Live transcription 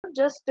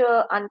just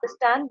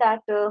understand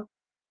that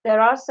there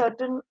are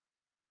certain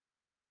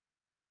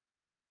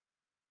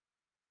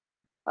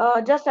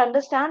just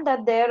understand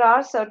that there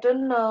are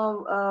certain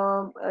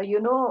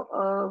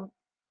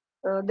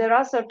there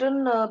are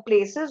certain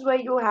places where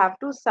you have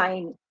to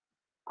sign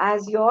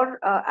as your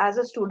as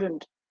a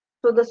student.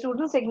 So the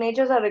student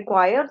signatures are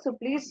required, so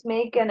please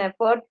make an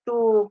effort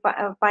to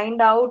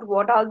find out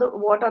what are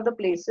the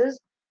places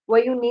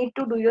where you need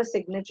to do your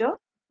signature,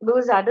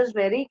 because that is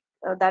very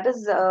that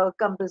is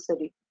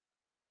compulsory.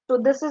 So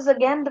this is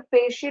again the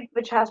face sheet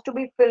which has to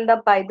be filled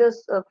up by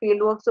this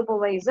fieldwork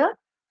supervisor.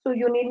 So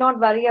you need not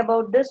worry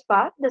about this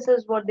part. This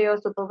is what your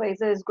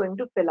supervisor is going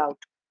to fill out.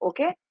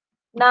 Okay.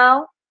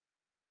 Now,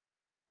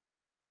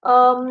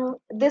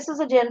 this is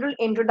a general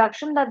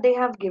introduction that they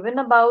have given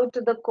about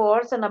the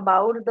course and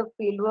about the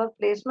fieldwork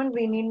placement.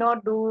 We need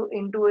not do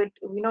into it.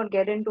 We not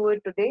get into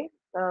it today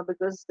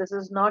because this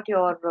is not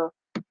your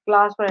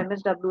class for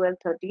MSWL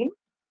 13.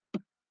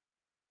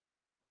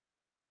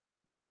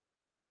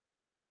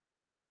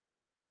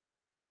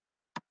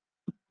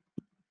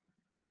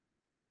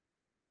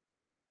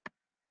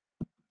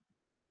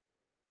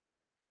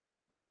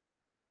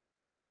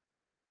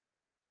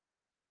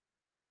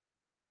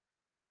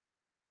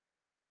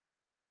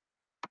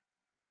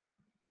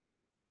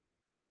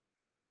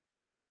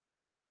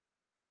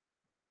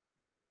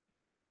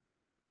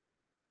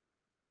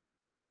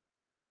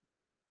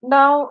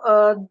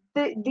 Now,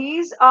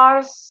 these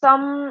are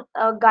some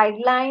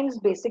guidelines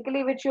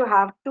basically which you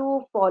have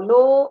to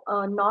follow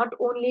not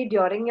only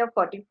during your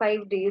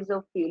 45 days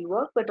of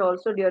fieldwork but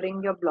also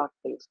during your block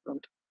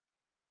placement.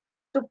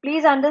 So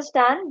please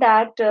understand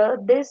that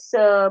this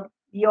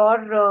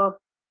your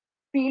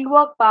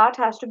fieldwork part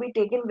has to be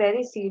taken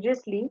very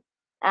seriously,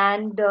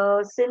 and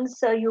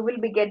since you will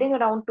be getting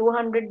around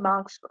 200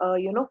 marks,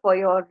 for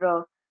your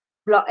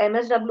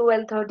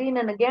MSWL 13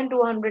 and again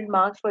 200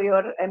 marks for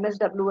your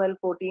MSWL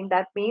 14,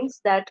 that means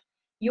that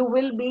you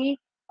will be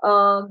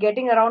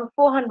getting around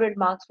 400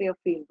 marks for your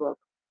fieldwork.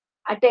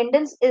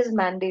 Attendance is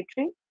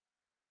mandatory,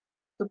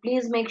 so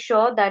please make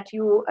sure that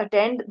you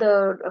attend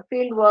the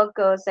field work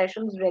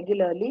sessions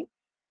regularly.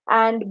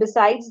 And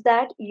besides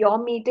that,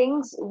 your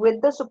meetings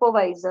with the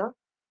supervisor,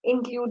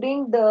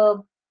 including uh,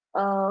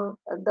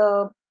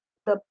 the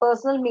the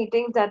personal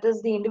meetings, that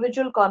is the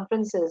individual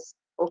conferences,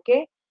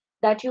 okay,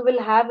 that you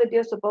will have with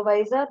your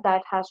supervisor,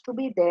 that has to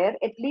be there.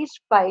 At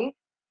least 5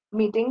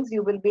 meetings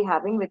you will be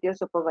having with your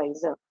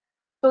supervisor.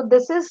 So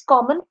this is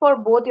common for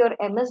both your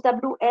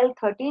MSWL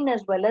 13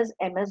 as well as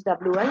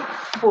MSWL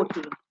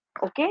 14.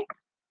 Okay,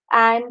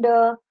 and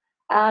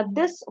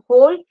this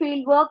whole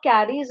fieldwork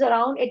carries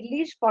around at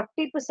least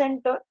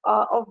 40%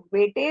 of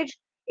weightage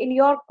in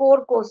your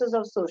core courses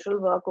of social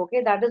work.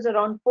 Okay, that is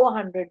around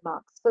 400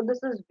 marks. So this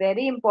is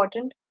very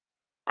important,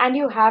 and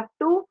you have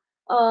to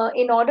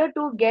in order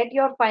to get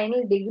your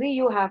final degree,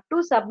 you have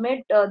to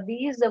submit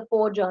these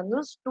 4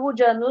 journals, 2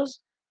 journals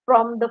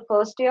from the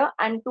first year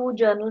and 2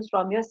 journals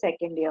from your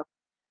second year.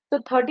 So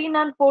 13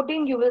 and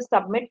 14 you will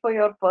submit for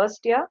your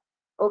first year,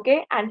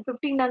 okay, and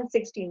 15 and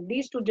 16,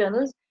 these 2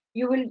 journals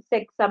you will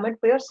submit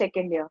for your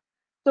second year.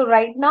 So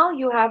right now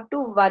you have to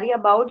worry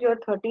about your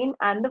 13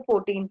 and the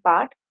 14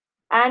 part,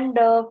 and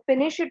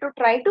finish it or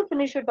try to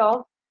finish it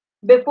off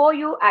before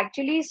you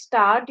actually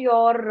start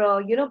your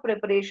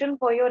preparation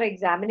for your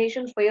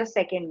examinations for your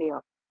second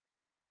year.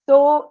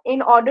 So,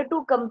 in order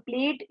to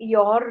complete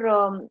your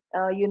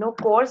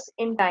course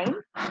in time,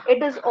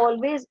 it is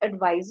always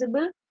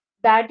advisable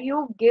that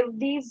you give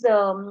these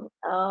journal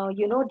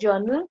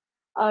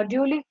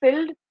duly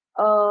filled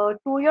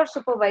to your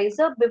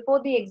supervisor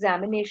before the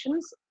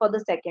examinations for the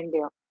second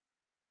year.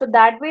 So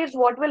that way,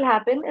 what will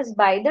happen is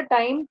by the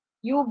time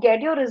you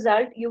get your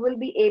result, you will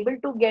be able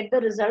to get the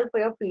result for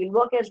your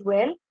fieldwork as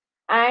well,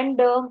 and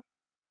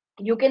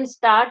you can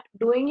start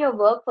doing your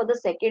work for the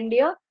second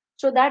year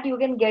so that you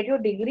can get your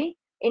degree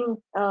in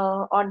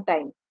on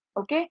time.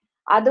 Okay,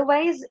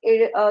 otherwise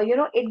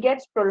it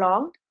gets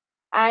prolonged,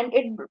 and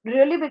it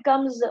really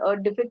becomes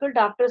difficult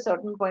after a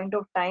certain point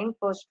of time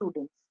for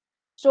students.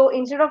 So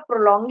instead of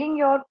prolonging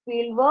your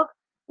field work,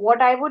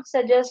 what I would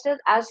suggest is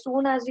as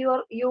soon as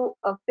you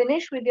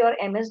finish with your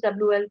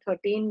MSWL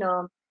 13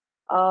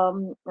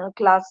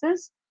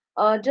 classes,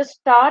 just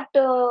start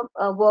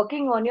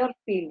working on your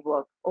field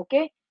work.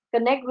 Okay,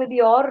 connect with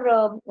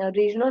your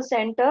regional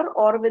center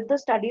or with the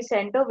study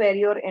center where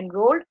you're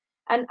enrolled,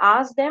 and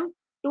ask them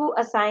to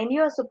assign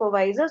you a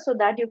supervisor so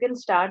that you can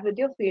start with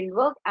your field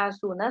work as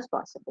soon as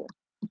possible.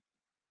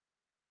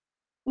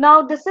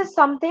 Now, this is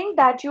something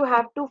that you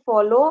have to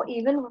follow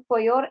even for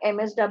your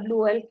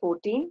MSWL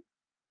 14.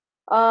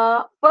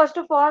 First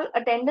of all,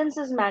 attendance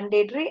is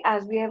mandatory,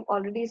 as we have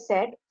already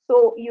said.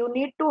 So you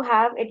need to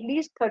have at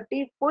least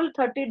 30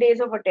 days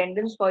of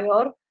attendance for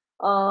your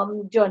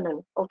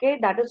journal. Okay,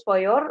 that is for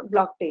your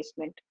block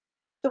placement.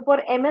 So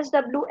for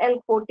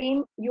MSWL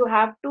 14, you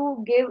have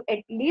to give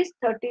at least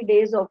 30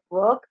 days of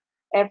work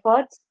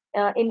efforts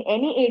in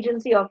any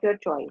agency of your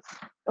choice.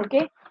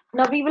 Okay,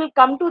 now we will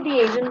come to the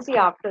agency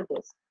after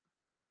this.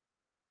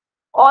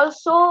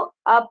 Also,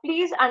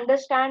 please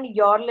understand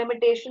your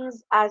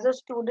limitations as a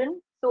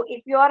student. So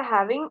if you are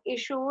having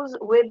issues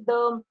with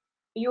the,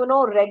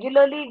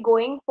 regularly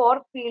going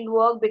for field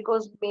work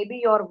because maybe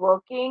you're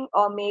working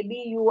or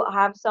maybe you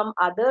have some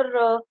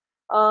other,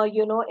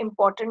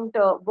 important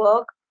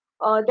work,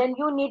 then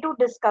you need to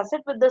discuss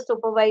it with the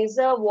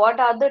supervisor. What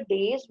are the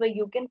days where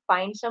you can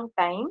find some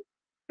time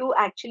to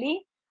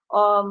actually,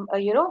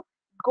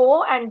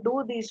 go and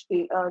do these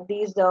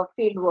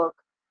field work.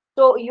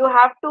 So you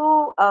have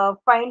to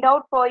find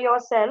out for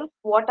yourself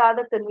what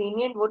is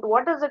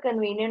the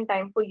convenient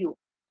time for you,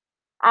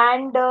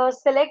 and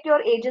select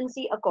your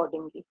agency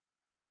accordingly.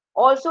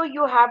 Also,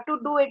 you have to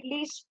do at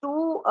least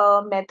two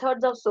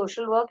methods of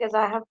social work, as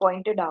I have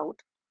pointed out.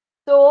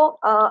 So,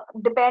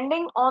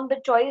 depending on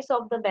the choice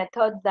of the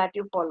methods that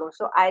you follow,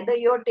 so either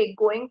you're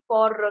going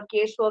for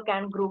casework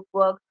and group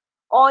work,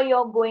 or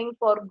you're going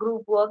for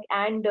group work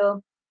and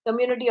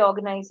community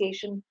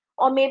organization,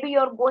 or maybe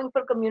you're going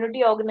for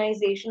community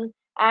organization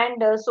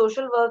and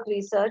social work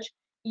research.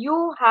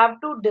 You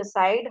have to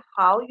decide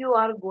how you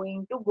are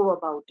going to go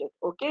about it.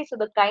 Okay, so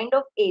the kind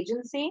of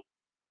agency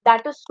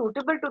that is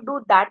suitable to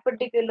do that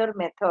particular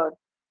method,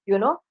 you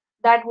know,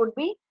 that would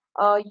be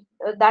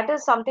that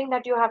is something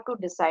that you have to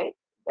decide.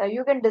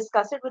 You can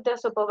discuss it with your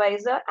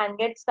supervisor and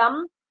get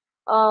some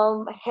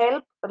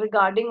help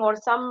regarding or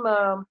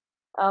some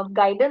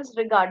guidance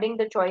regarding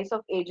the choice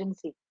of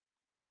agency.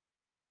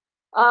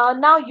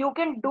 Now you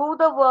can do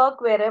the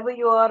work wherever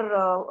you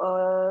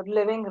are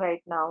living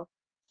right now.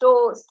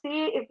 So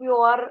see, if you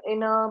are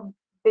in a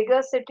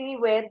bigger city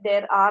where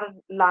there are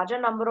larger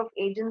number of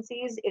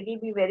agencies, it will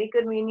be very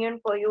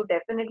convenient for you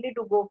definitely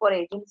to go for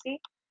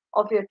agency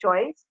of your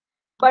choice.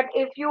 But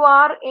if you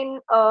are in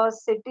a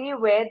city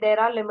where there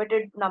are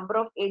limited number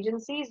of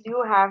agencies,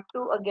 you have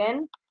to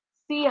again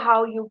see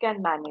how you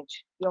can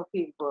manage your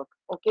field work.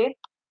 Okay,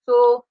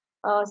 so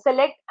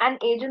select an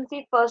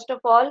agency first of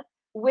all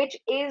which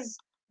is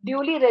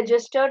duly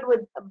registered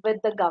with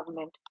the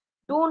government.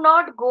 Do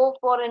not go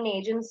for an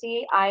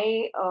agency.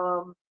 I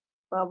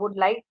would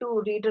like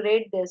to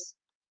reiterate this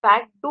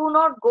fact. Do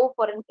not go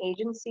for an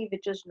agency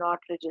which is not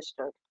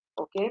registered.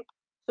 Okay.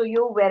 So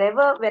you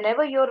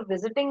whenever you're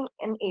visiting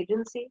an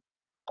agency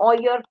or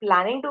you're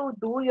planning to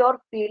do your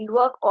field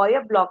work or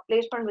your block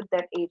placement with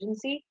that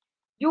agency,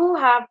 you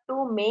have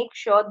to make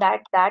sure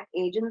that that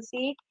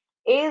agency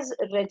is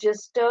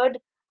registered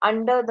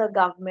under the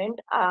government,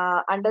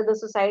 under the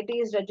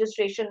Societies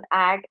Registration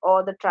Act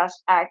or the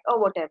Trust Act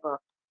or whatever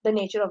the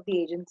nature of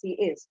the agency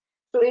is.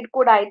 So it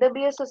could either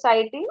be a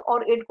society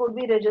or it could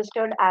be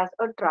registered as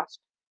a trust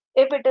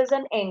if it is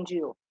an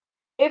NGO.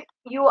 If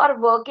you are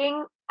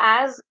working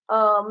as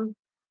under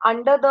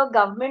the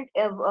government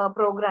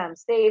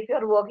programs, say if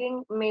you're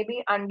working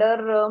maybe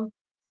under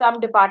some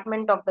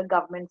department of the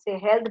government, say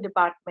health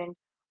department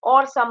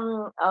or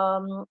some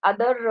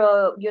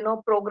other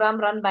program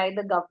run by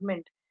the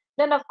government,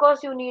 then of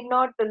course you need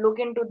not look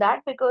into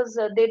that because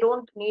they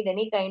don't need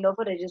any kind of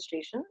a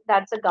registration.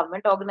 That's a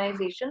government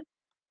organization,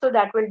 so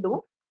that will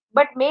do.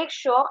 But make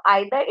sure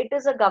either it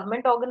is a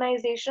government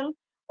organization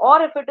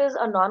or if it is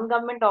a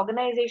non-government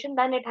organization,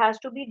 then it has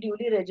to be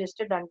duly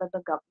registered under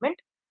the government.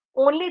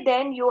 Only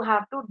then you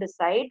have to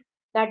decide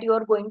that you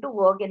are going to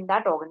work in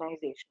that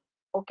organization.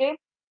 Okay.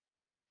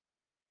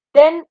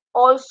 Then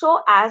also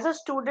as a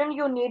student,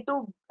 you need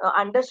to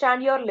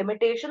understand your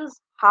limitations,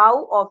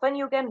 how often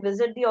you can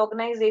visit the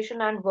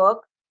organization and work,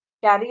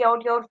 carry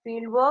out your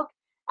field work,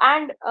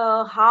 and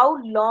how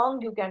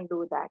long you can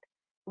do that.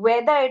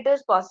 Whether it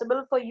is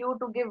possible for you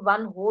to give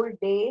one whole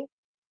day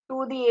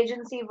to the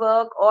agency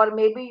work, or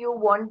maybe you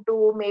want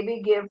to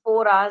maybe give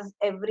 4 hours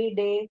every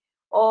day,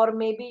 or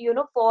maybe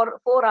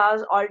 4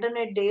 hours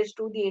alternate days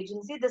to the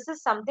agency. This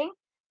is something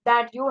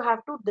that you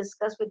have to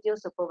discuss with your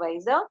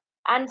supervisor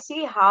and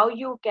see how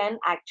you can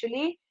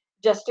actually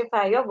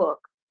justify your work.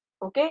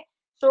 Okay,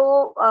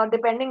 so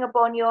depending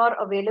upon your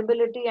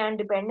availability and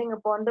depending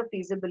upon the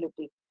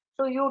feasibility,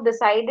 so you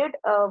decided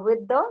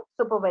with the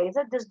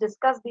supervisor, just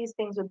discuss these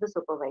things with the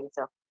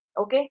supervisor.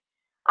 Okay,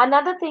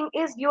 another thing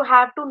is you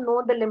have to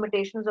know the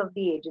limitations of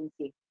the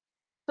agency.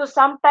 So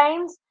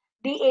sometimes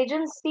the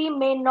agency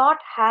may not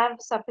have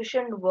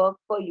sufficient work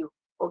for you.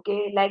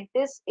 Okay, like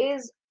this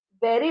is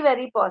very,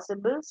 very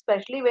possible,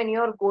 especially when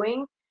you're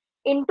going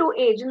into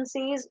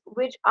agencies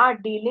which are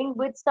dealing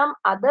with some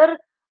other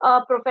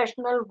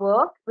professional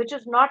work which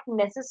is not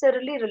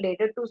necessarily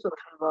related to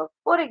social work.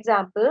 For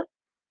example,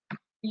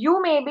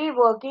 you may be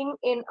working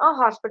in a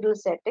hospital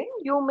setting.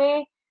 You would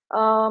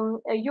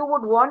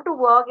want to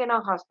work in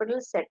a hospital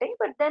setting,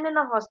 but then in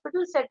a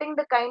hospital setting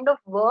the kind of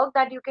work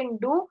that you can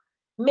do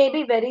may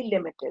be very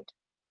limited.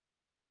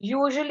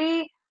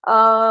 Usually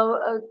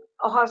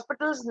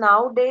hospitals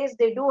nowadays,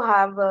 they do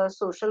have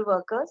social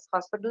workers,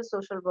 hospital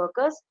social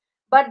workers,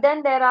 but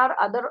then there are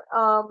other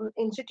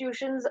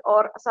institutions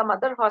or some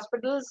other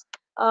hospitals,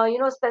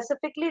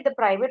 specifically the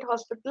private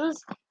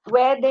hospitals,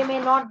 where they may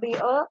not be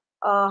a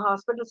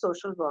hospital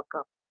social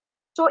worker.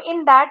 So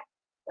in that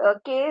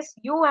case,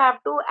 you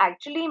have to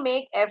actually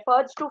make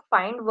efforts to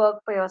find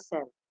work for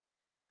yourself.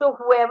 So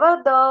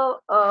whoever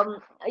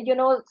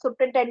the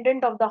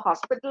superintendent of the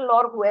hospital,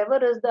 or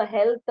whoever is the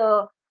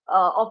health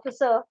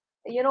officer,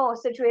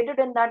 situated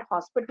in that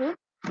hospital,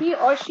 he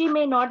or she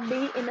may not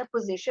be in a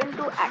position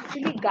to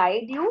actually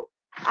guide you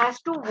as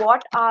to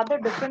what are the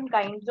different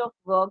kinds of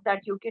work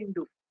that you can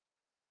do.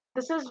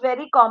 This is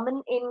very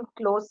common in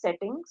closed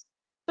settings.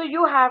 So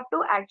you have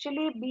to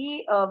actually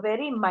be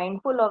very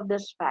mindful of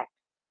this fact.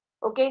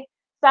 Okay.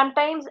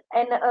 Sometimes,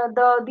 and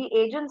the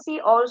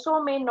agency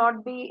also may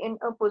not be in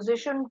a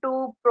position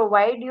to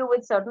provide you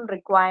with certain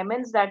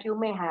requirements that you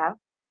may have,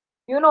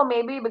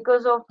 maybe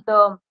because of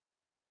the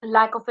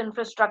lack of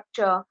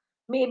infrastructure,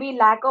 maybe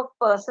lack of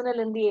personnel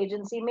in the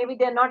agency, maybe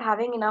they're not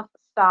having enough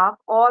staff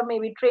or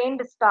maybe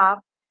trained staff,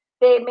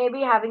 they may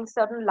be having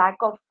certain lack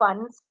of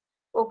funds.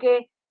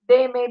 Okay,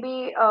 they may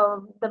be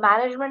the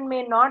management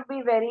may not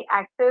be very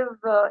active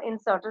in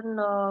certain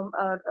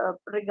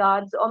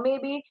regards, or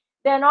maybe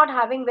they're not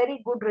having very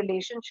good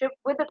relationship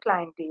with the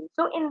clientele.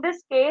 So in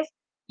this case,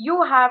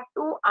 you have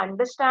to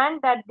understand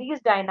that these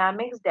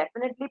dynamics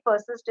definitely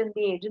persist in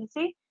the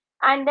agency,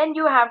 and then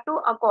you have to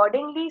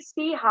accordingly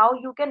see how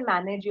you can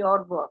manage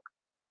your work.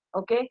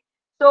 Okay,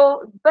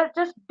 so but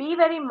just be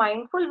very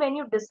mindful when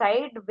you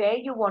decide where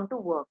you want to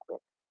work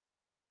with.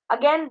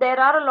 Again, there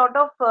are a lot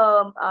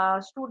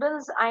of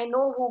students I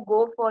know who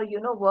go for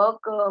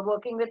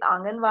working with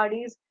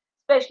anganwadis.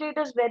 Especially it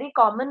is very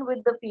common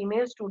with the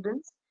female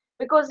students,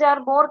 because they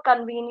are more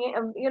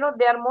convenient,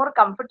 they are more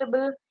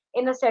comfortable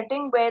in a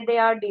setting where they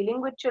are dealing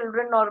with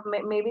children, or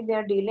maybe they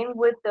are dealing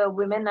with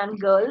women and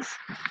girls.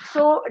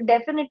 So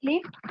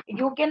definitely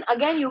you can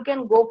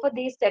go for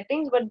these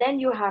settings, but then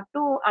you have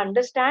to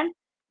understand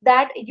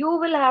that you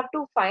will have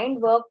to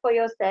find work for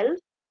yourself.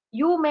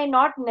 You may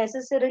not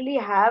necessarily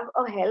have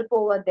a help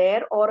over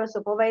there or a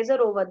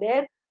supervisor over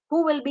there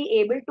who will be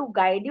able to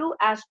guide you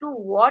as to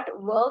what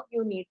work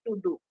you need to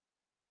do.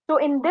 So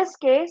in this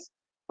case,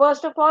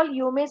 first of all,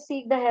 you may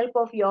seek the help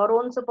of your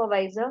own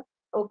supervisor.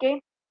 Okay.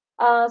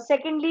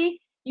 Secondly,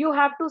 you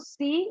have to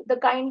see the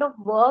kind of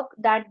work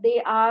that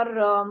they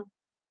are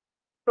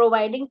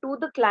providing to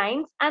the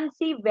clients, and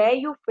see where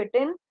you fit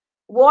in.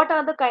 What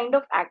are the kind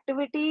of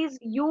activities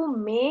you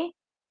may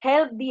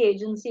help the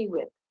agency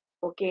with?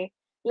 Okay,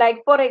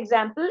 like for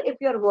example, if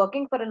you're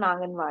working for an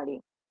anganwadi,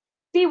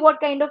 see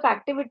what kind of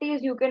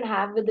activities you can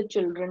have with the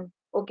children.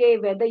 Okay,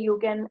 whether you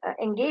can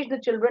engage the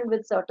children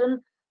with certain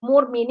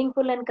more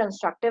meaningful and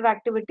constructive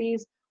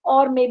activities,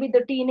 or maybe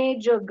the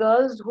teenage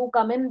girls who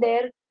come in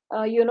there,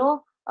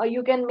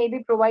 you can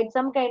maybe provide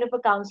some kind of a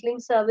counseling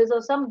service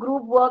or some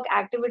group work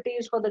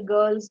activities for the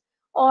girls,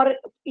 or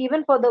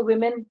even for the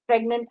women,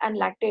 pregnant and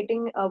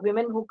lactating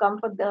women who come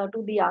to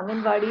the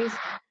anganwadis.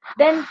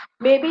 Then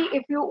maybe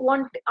if you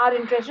are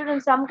interested in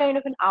some kind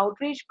of an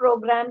outreach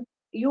program,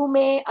 you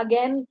may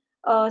again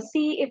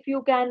see if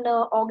you can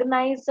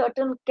organize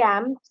certain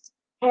camps,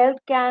 health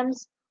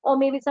camps, or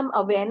maybe some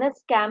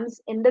awareness camps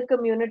in the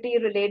community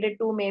related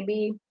to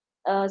maybe,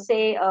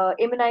 say,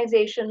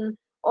 immunization,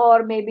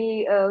 or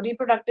maybe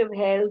reproductive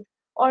health,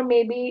 or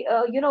maybe,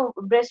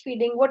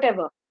 breastfeeding,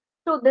 whatever.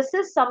 So this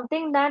is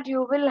something that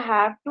you will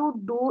have to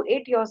do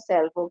it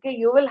yourself. Okay,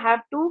 you will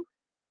have to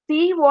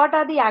see what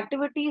are the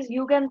activities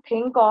you can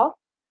think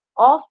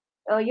of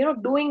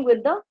doing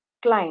with the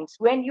clients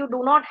when you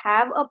do not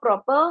have a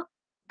proper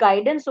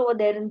guidance over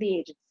there in the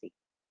agency.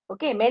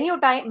 Okay, many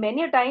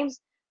a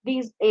times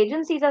these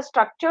agencies are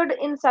structured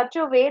in such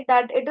a way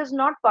that it is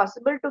not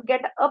possible to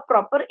get a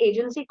proper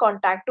agency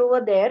contact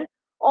over there,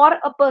 or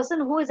a person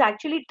who is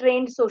actually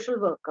trained social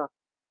worker.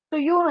 So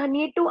you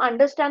need to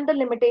understand the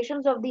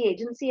limitations of the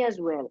agency as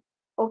well.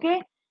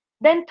 Okay,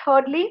 then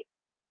thirdly,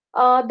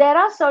 there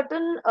are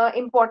certain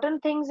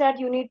important things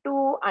that you need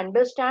to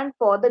understand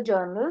for the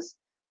journals.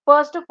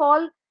 First of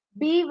all,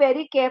 be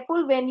very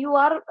careful when you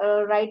are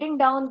writing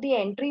down the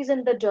entries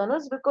in the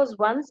journals, because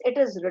once it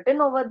is written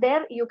over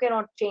there, you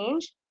cannot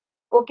change.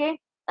 Okay,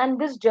 and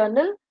this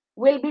journal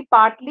will be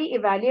partly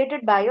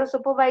evaluated by your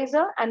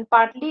supervisor, and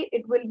partly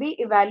it will be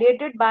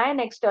evaluated by an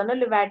external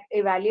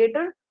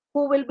evaluator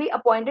who will be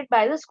appointed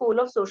by the School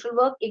of Social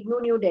Work,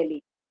 IGNOU, New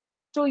Delhi.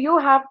 So you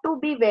have to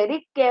be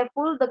very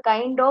careful the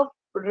kind of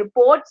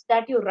reports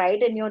that you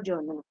write in your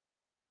journal.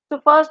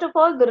 So first of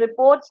all, the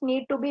reports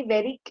need to be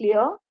very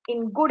clear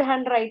in good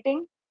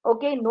handwriting.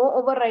 Okay, no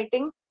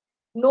overwriting,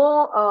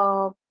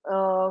 no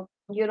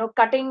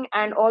cutting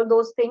and all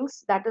those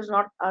things. That is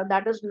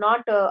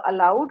not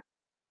allowed.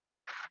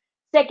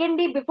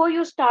 Secondly, before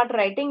you start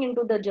writing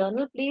into the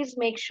journal, please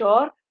make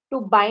sure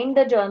to bind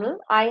the journal.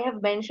 I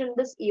have mentioned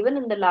this even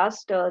in the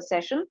last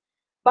session,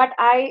 but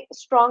I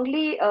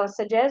strongly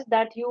suggest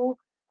that you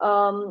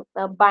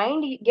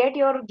get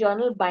your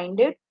journal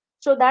binded,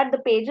 so that the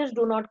pages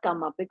do not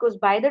come up, because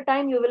by the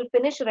time you will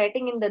finish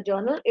writing in the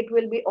journal, it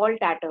will be all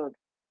tattered.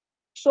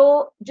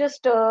 So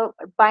just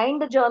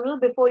bind the journal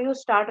before you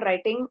start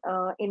writing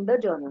in the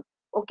journal.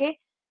 Okay.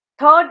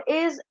 Third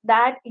is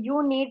that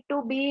you need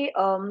to be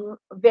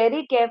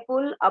very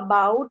careful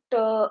about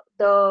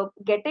the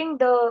getting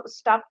the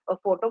stuff a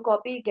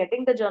photocopy,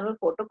 getting the journal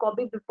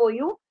photocopy before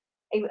you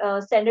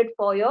send it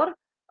for your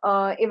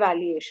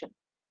evaluation.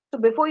 So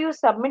before you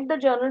submit the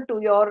journal to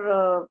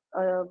your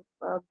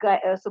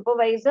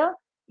supervisor,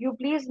 you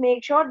please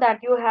make sure that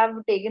you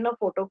have taken a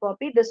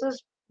photocopy. This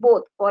is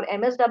both for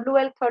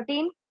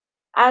MSWL-13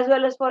 as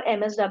well as for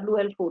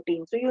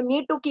MSWL-14. So you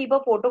need to keep a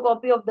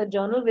photocopy of the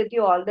journal with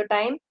you all the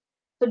time.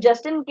 So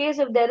just in case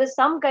if there is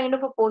some kind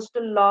of a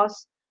postal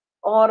loss,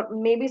 or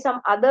maybe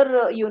some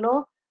other,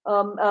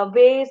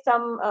 way,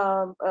 some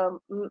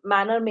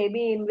manner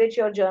maybe in which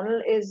your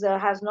journal is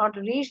has not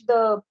reached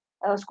the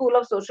School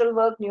of Social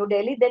Work, New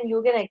Delhi, then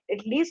you can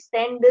at least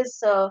send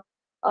this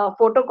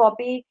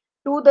photocopy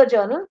to the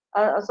journal,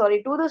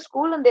 sorry, to the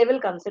school, and they will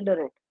consider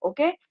it.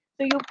 Okay.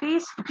 So you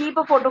please keep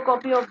a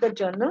photocopy of the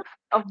journal,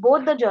 of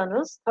both the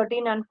journals,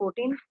 13 and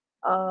 14,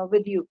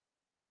 with you.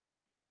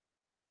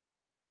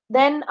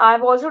 Then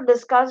I've also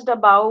discussed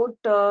about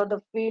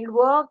the field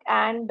work,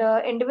 and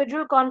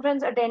individual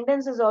conference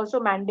attendance is also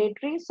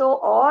mandatory. So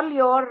all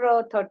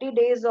your 30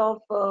 days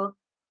of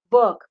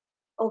work,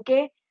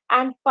 okay,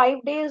 and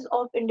 5 days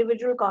of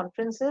individual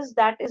conferences,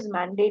 that is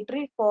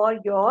mandatory for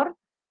your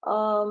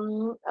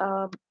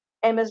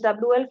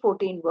MSWL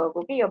 14 work,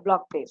 okay, your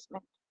block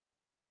placement.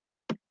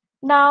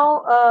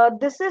 Now,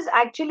 this is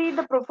actually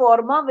the pro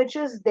forma which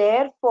is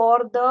there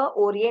for the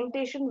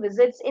orientation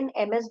visits in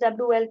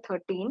MSWL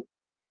 13,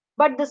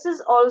 but this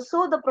is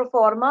also the pro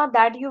forma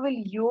that you will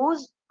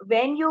use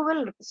when you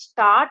will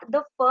start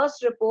the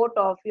first report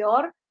of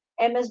your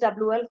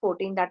MSWL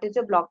 14, that is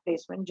your block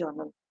placement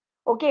journal.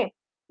 Okay.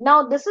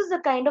 Now, this is the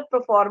kind of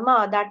pro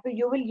forma that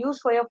you will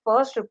use for your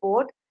first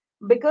report,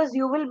 because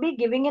you will be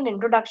giving an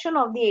introduction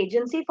of the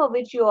agency for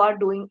which you are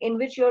doing, in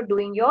which you are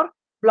doing your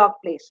block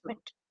placement.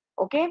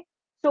 Okay.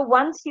 So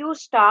once you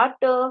start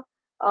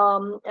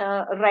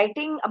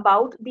writing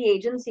about the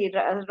agency,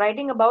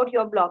 writing about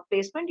your block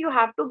placement, you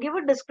have to give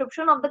a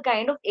description of the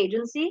kind of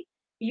agency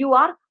you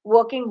are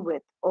working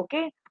with,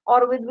 okay,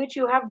 or with which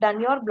you have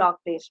done your block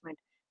placement.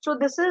 So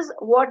this is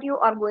what you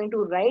are going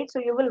to write. So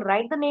you will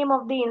write the name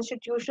of the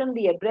institution,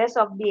 the address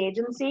of the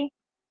agency,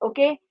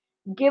 okay,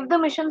 give the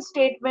mission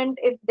statement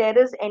if there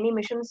is any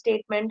mission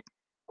statement,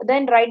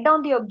 then write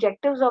down the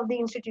objectives of the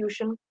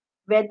institution,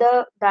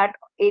 whether that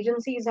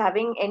agency is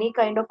having any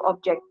kind of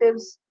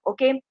objectives,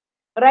 okay.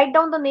 Write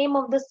down the name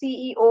of the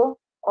CEO,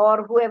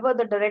 or whoever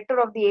the director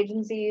of the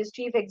agency is,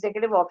 chief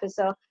executive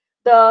officer.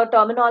 The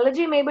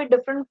terminology may be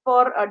different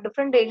for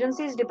different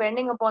agencies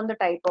depending upon the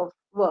type of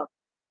work.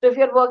 So if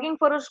you're working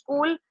for a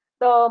school,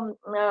 the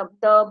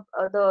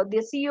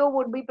CEO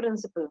would be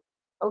principal.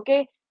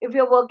 Okay. If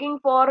you're working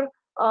for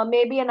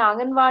maybe an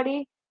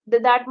Anganwadi,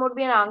 that would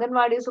be an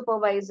Anganwadi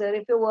supervisor.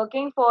 If you're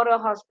working for a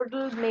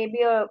hospital,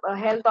 maybe a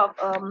health of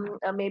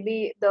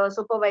maybe the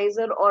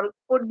supervisor, or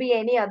could be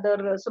any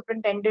other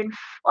superintendent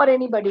or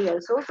anybody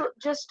else. So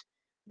just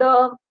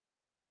the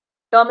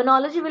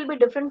terminology will be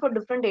different for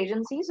different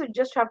agencies. You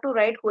just have to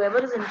write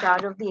whoever is in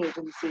charge of the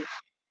agency.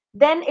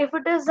 Then if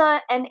it is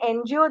an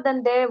NGO,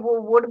 then there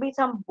would be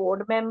some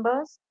board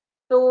members.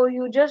 So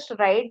you just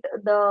write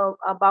the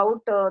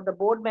about the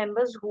board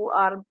members who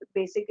are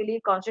basically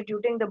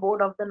constituting the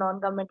board of the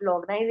non-governmental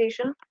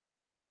organization.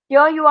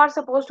 Here you are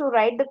supposed to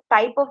write the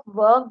type of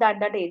work that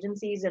that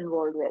agency is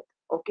involved with.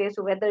 Okay,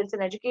 so whether it's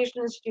an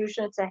education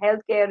institution, it's a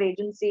healthcare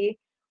agency,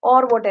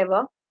 or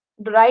whatever,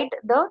 write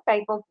the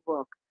type of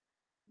work.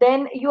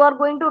 Then you are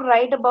going to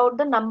write about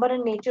the number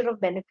and nature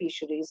of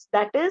beneficiaries,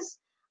 that is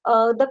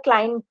the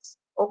clients,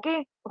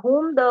 okay,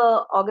 whom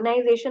the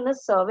organization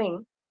is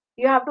serving.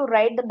 You have to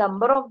write the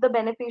number of the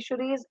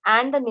beneficiaries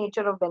and the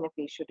nature of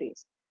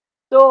beneficiaries.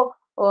 So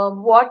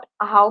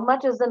how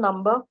much is the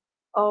number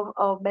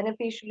of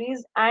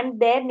beneficiaries, and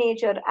their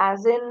nature,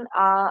 as in,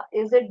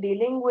 is it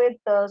dealing with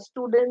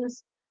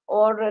students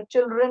or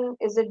children?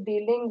 Is it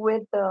dealing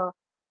with,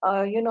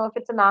 if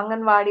it's an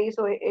Anganwadi,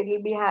 so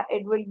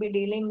it will be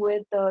dealing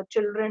with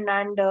children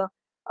and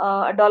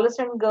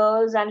adolescent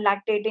girls and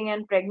lactating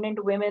and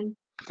pregnant women.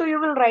 So you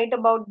will write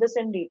about this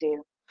in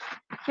detail.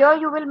 Here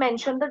you will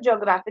mention the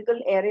geographical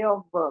area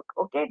of work.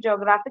 Okay,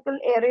 geographical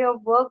area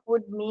of work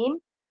would mean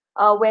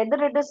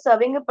whether it is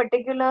serving a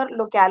particular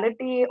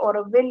locality or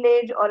a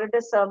village, or it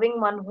is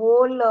serving one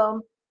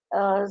whole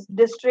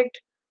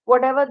district,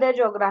 whatever their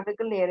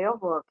geographical area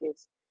of work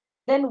is.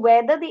 Then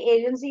whether the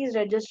agency is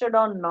registered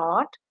or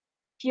not,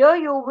 here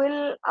you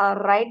will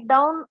write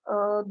down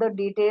the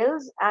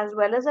details as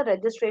well as a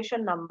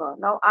registration number.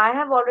 Now, I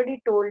have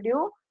already told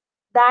you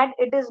that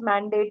it is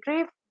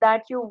mandatory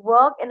that you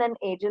work in an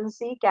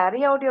agency,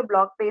 carry out your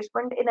block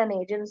placement in an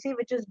agency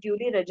which is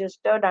duly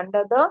registered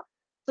under the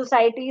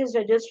Societies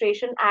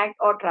Registration Act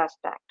or Trust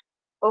Act.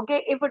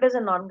 Okay, if it is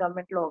a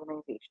non-governmental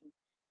organization.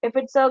 If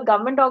it's a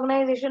government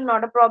organization,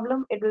 not a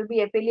problem. It will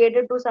be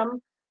affiliated to some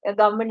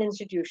government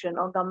institution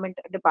or government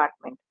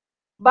department.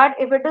 But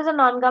if it is a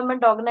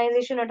non-government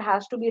organization, it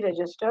has to be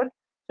registered.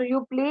 So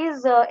you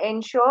please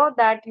ensure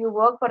that you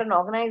work for an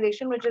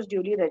organization which is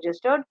duly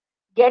registered.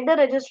 Get the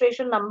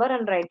registration number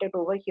and write it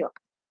over here.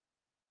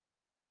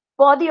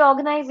 For the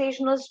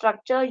organizational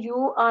structure,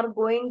 you are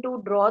going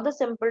to draw the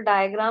simple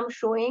diagram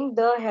showing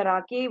the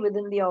hierarchy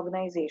within the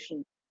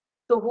organization.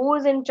 So who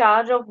is in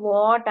charge of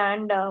what,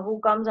 and who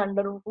comes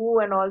under who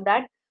and all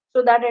that.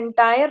 So that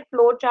entire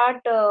flow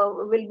chart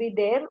will be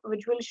there,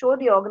 which will show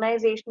the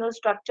organizational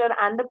structure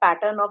and the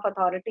pattern of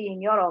authority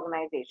in your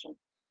organization.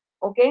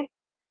 Okay.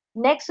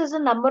 Next is the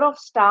number of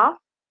staff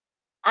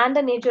and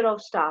the nature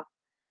of staff.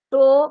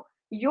 So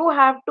you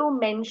have to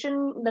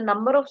mention the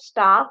number of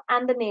staff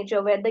and the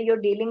nature, whether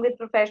you're dealing with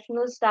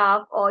professional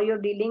staff, or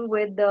you're dealing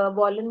with the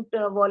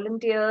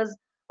volunteers,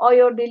 or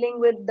you're dealing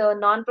with the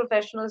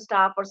non-professional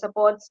staff or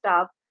support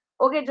staff.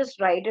 Okay, just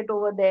write it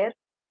over there.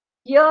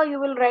 Here you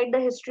will write the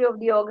history of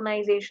the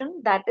organization.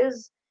 That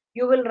is,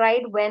 you will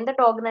write when that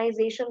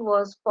organization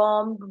was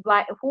formed,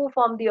 why, who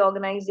formed the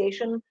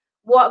organization,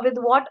 with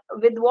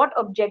what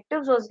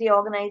objectives was the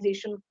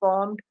organization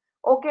formed,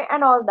 okay,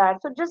 and all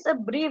that. So just a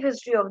brief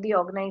history of the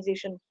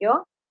organization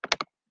here.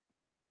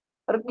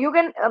 You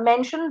can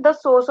mention the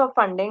source of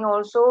funding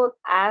also,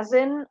 as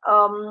in,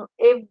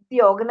 if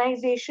the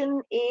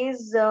organization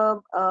is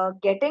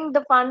getting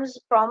the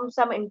funds from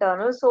some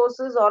internal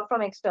sources or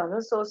from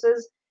external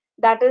sources,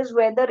 that is,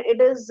 whether it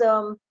is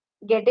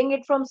getting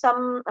it from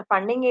some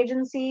funding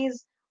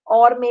agencies,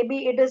 or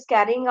maybe it is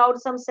carrying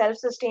out some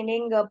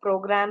self-sustaining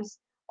programs.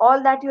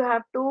 All that you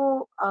have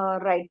to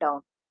write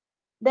down.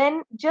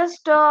 Then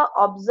just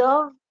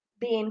observe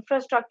the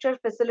infrastructure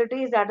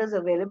facilities that is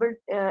available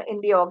in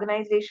the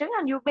organization,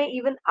 and you may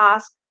even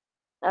ask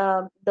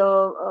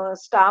the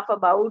staff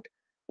about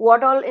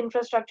what all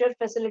infrastructure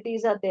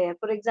facilities are there.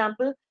 For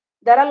example,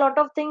 there are a lot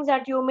of things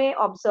that you may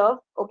observe.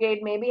 Okay,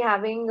 it may be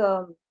having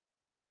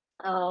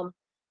um,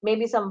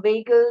 maybe some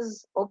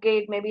vehicles. Okay,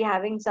 it may be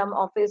having some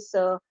office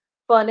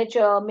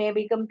furniture,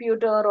 maybe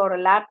computer or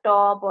a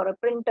laptop or a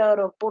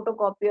printer or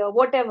photocopier,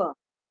 whatever.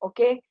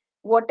 Okay,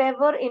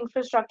 whatever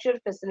infrastructure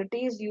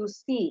facilities you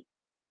see,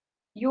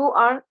 you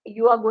are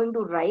going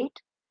to write.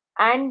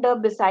 And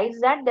besides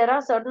that, there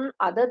are certain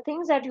other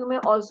things that you may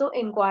also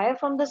inquire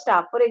from the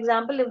staff. For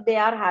example, if they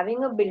are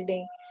having a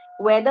building,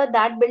 whether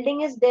that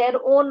building is their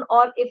own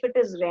or if it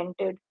is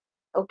rented.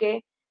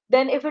 Okay,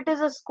 then if it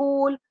is a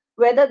school,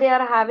 whether they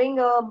are having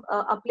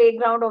a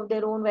playground of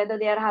their own, whether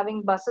they are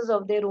having buses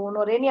of their own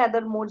or any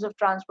other modes of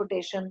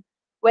transportation,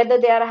 whether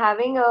they are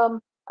having a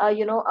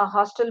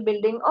hostel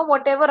building or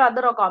whatever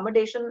other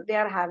accommodation they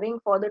are having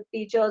for the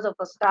teachers or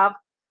for staff.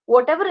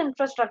 Whatever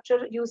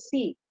infrastructure you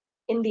see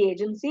in the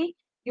agency,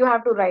 you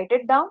have to write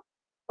it down.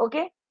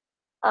 Okay.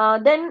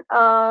 Then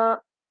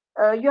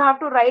you have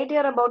to write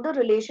here about the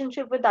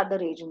relationship with other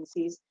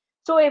agencies.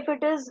 So if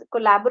it is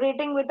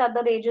collaborating with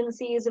other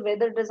agencies,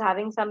 whether it is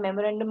having some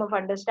memorandum of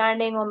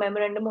understanding or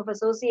memorandum of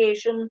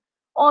association,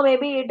 or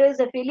maybe it is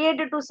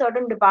affiliated to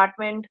certain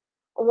department,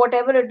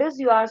 whatever it is,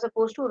 you are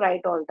supposed to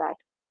write all that.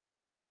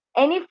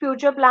 Any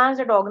future plans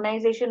that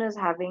organization is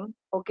having.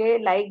 Okay,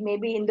 like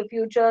maybe in the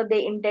future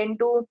they intend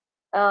to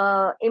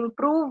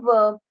improve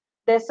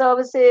their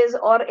services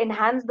or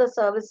enhance the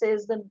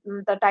services,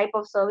 the type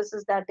of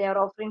services that they are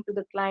offering to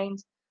the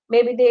clients.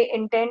 Maybe they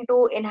intend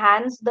to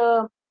enhance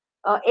the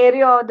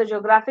area or the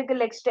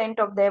geographical extent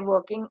of their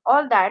working,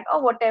 all that,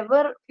 or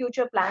whatever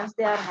future plans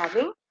they are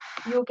having.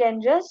 You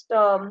can just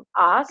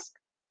ask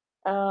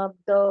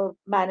the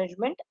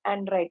management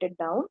and write it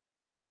down.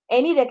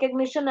 Any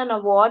recognition and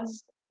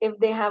awards, if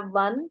they have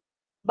won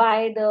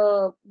by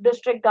the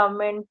district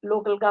government,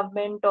 local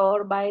government,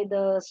 or by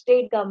the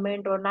state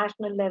government or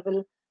national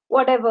level,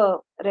 whatever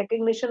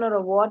recognition or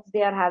awards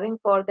they are having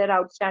for their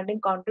outstanding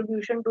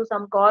contribution to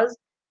some cause,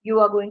 you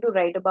are going to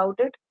write about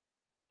it.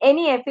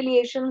 Any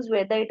affiliations,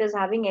 whether it is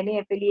having any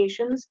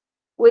affiliations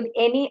with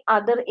any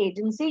other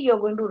agency, you're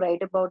going to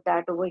write about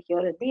that over here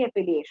in the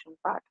affiliation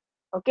part.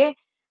 Okay.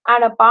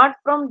 And apart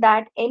from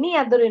that, any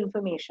other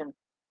information,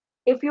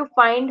 if you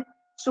find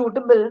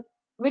suitable,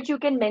 which you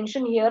can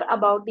mention here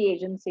about the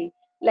agency,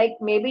 like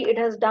maybe it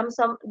has done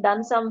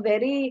some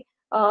very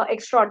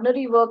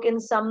extraordinary work in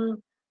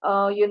some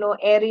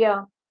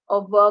area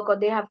of work, or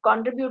they have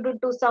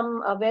contributed to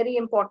some very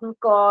important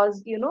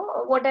cause,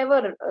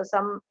 whatever,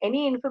 some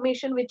any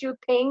information which you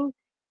think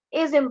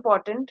is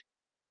important,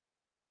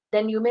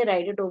 then you may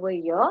write it over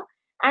here.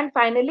 And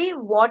finally,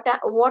 what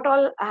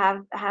all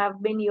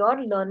have been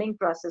your learning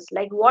process,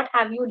 like what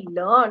have you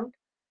learned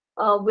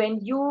when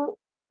you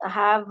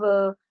have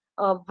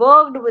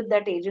worked with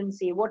that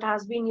agency, what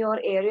has been your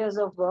areas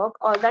of work,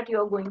 all that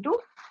you're going to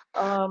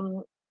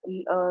um,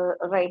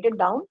 write it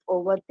down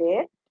over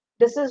there.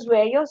 This is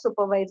where your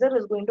supervisor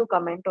is going to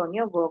comment on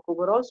your work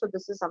overall, so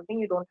this is something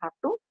you don't have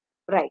to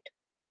write.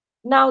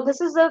 Now this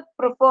is a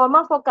pro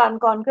forma for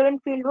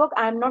concurrent fieldwork.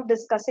 I am not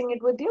discussing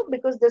it with you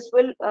because this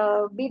will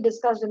be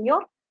discussed in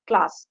your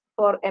class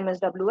for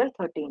MSWL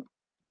 13.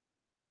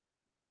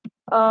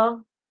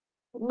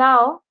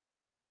 Now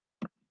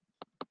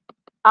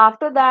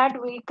after that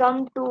we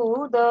come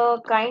to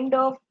the kind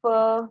of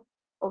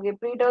okay,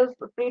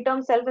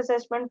 preterm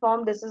self-assessment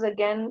form. This is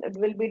again, it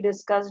will be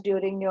discussed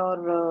during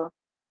your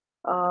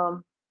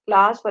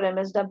class for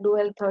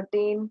MSWL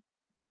 13.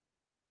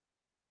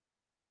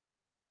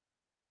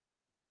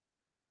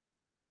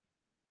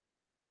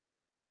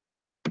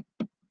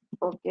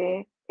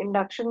 Okay,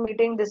 Induction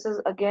meeting, this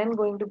is again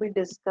going to be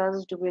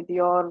discussed with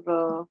your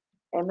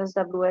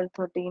MSWL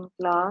 13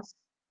 class.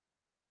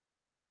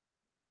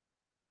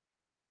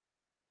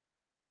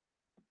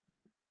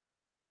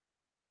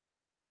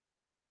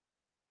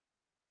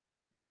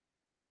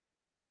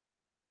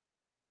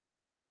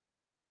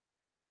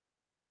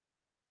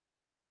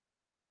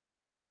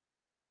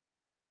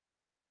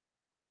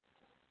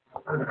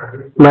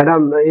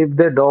 Madam, if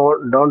they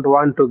don't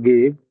want to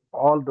give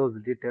all those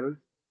details,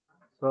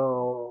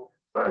 so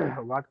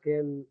what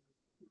can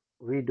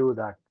we do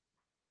that?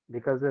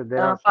 Because Pardon?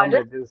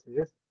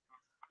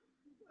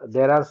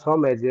 there are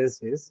some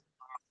agencies,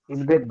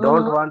 if they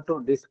don't Mm-hmm. want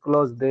to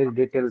disclose their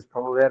details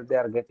from where they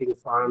are getting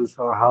funds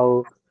or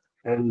how,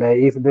 and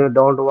if they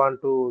don't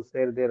want to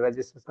share their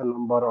registration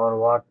number or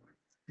what,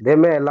 they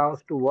may allow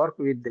us to work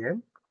with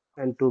them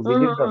and to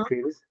visit the Mm-hmm.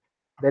 fields.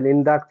 Then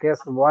in that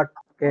case, what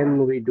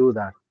can we do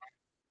that?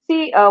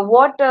 See,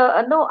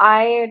 no,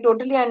 I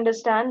totally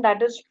understand.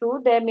 That is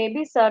true. There may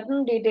be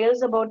certain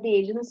details about the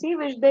agency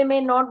which they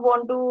may not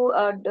want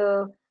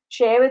to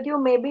share with you.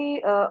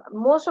 Maybe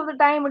most of the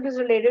time it is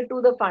related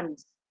to the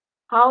funds,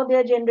 how they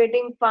are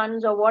generating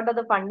funds, or what are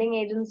the funding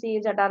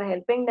agencies that are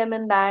helping them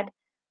in that.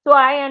 So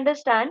I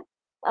understand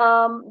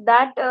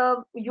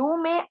that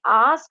you may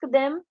ask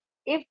them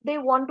if they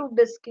want to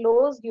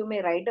disclose. You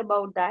may write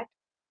about that,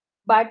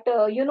 but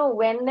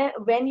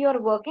when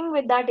you're working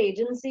with that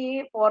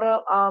agency for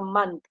a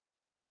month,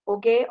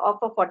 okay, or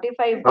for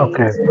 45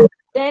 Okay. days,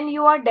 then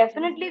you are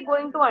definitely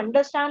going to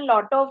understand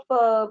lot of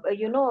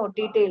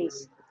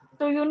details.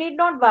 So you need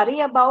not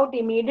worry about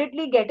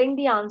immediately getting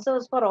the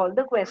answers for all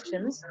the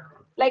questions.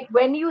 Like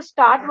when you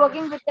start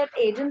working with that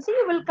agency,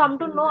 you will come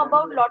to know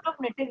about lot of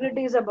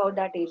nitty-gritties about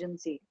that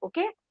agency,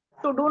 okay?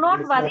 So do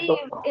not worry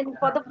if in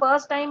for the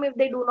first time if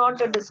they do not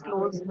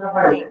disclose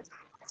things.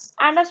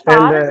 And as And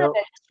far as the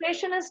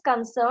registration is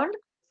concerned,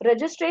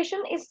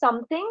 registration is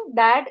something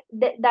that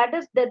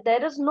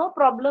there is no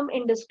problem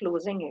in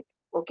disclosing it.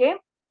 Okay,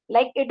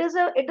 like it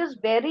is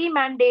very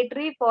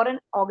mandatory for an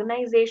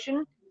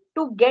organization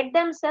to get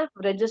themselves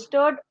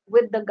registered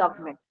with the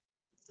government.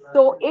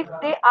 So if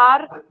they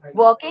are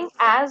working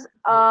as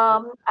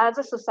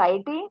a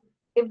society,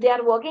 if they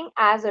are working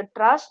as a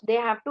trust, they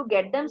have to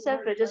get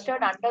themselves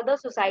registered under the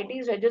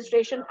Societies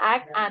Registration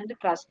Act and the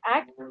Trust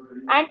Act.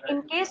 And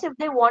in case if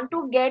they want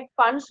to get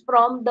funds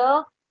from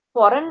the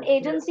foreign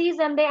agencies,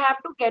 then they have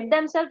to get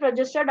themselves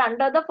registered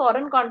under the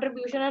Foreign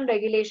Contribution and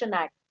Regulation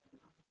Act.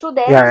 So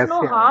there yeah, is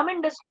no SCI. harm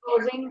in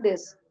disclosing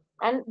this.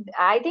 And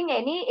I think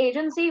any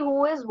agency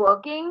who is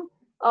working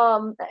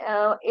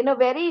in a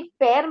very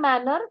fair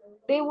manner,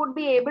 they would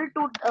be able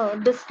to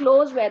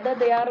disclose whether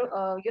they are,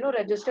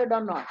 registered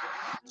or not.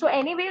 So,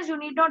 anyways, you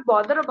need not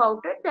bother about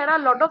it. There are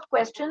a lot of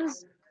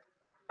questions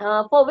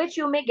for which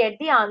you may get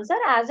the answer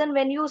as and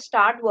when you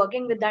start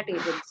working with that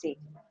agency.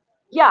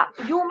 Yeah,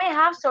 you may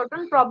have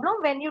certain problem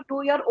when you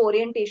do your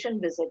orientation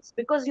visits,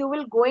 because you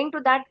will be going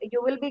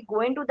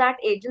to that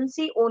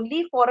agency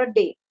only for a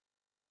day,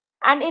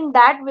 and in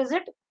that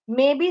visit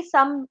maybe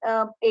some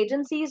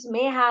agencies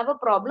may have a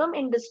problem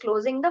in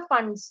disclosing the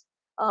funds,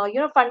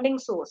 funding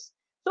source.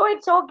 So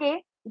it's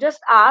okay,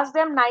 just ask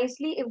them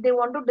nicely if they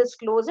want to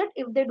disclose it.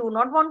 If they do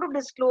not want to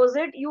disclose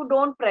it, you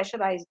don't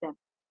pressurize them,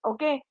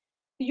 okay?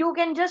 You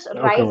can just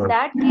Okay, write ma'am.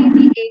 that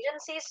the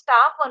agency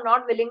staff are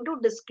not willing to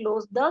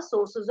disclose the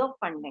sources of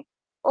funding.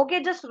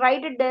 Okay, just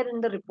write it there in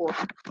the report.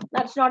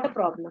 That's not a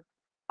problem.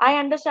 I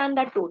understand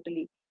that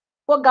totally.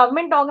 For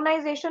government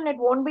organization, it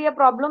won't be a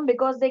problem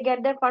because they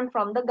get their fund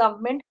from the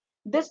government.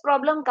 This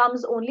problem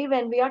comes only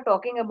when we are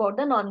talking about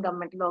the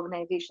non-governmental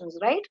organizations,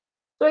 right?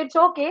 So it's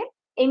okay.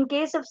 In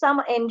case if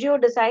some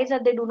NGO decides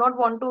that they do not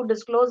want to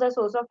disclose a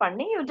source of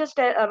funding, you just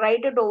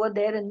write it over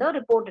there in the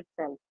report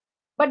itself.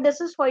 But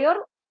this is for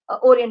your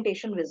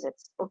orientation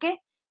visits, okay?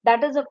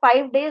 That is the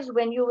 5 days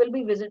when you will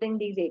be visiting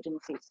these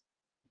agencies.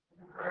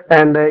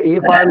 And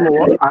if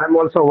I'm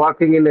also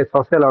working in a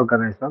social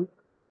organization,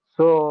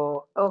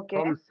 so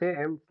Okay. from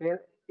same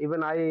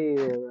even I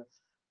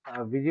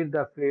visit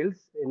the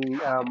fields in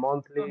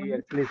monthly, Mhm.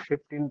 at least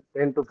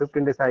 10 to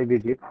 15 days I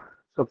visit.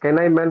 So can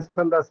I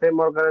mention the same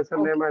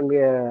organization name Okay.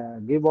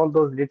 and give all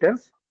those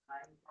details?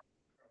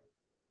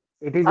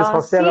 It is a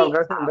social See,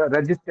 organization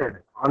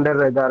registered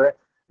under the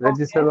okay.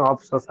 Registration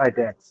of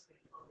Society Acts.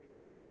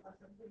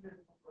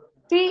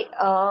 See,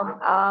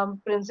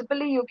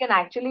 principally, you can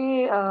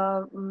actually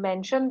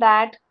mention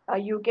that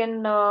you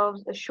can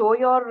show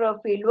your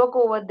fieldwork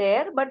over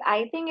there, but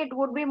I think it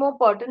would be more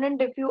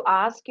pertinent if you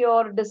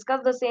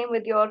discuss the same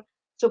with your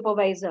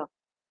supervisor.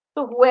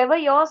 So, whoever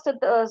your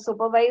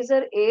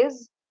supervisor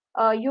is,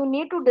 you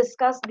need to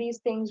discuss these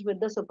things with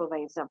the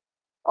supervisor.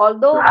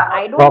 Although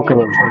I don't Okay,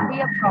 think it ma'am. should be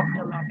a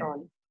problem at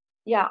all.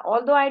 Yeah,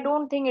 although I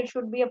don't think it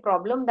should be a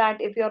problem that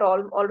if you're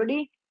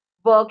already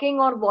working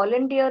or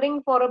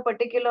volunteering for a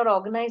particular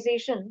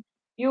organization,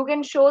 you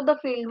can show the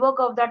fieldwork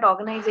of that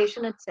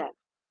organization itself.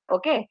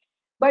 Okay.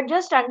 But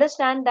just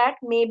understand that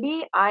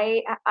maybe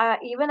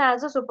even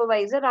as a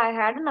supervisor, I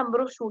had a number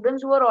of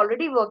students who were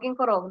already working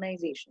for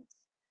organizations.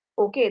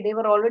 Okay, they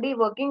were already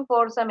working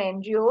for some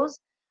NGOs,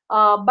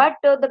 But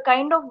the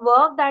kind of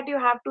work that you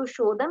have to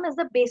show them is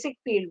the basic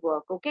field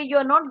work. Okay,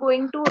 you're not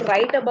going to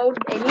write about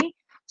any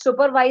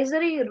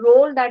supervisory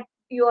role that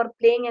you are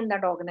playing in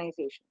that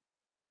organization.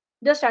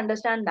 Just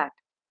understand that.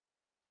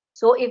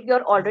 So if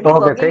you're already Okay,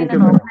 working in thank you,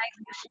 an madam.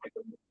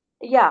 organization,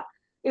 yeah,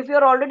 if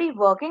you're already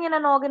working in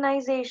an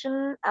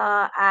organization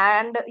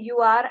and you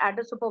are at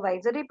a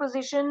supervisory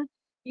position,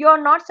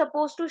 you're not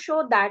supposed to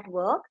show that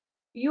work.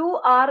 You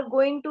are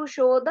going to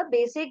show the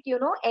basic,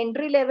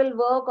 entry level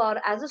work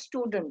or as a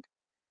student,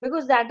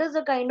 because that is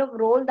the kind of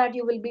role that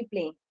you will be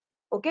playing.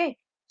 Okay.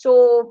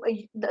 So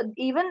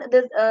even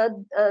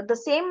the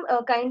same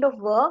kind of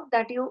work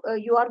that you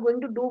are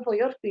going to do for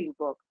your field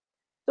work.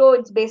 So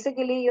it's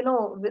basically,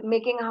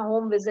 making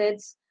home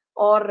visits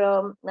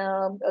or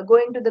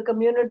going to the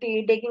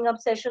community, taking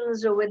up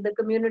sessions with the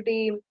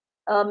community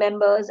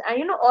members,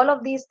 and all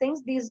of these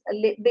things, these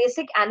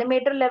basic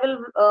animator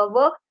level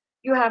work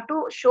you have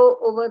to show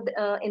over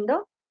in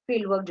the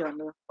fieldwork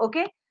journal.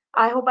 Okay,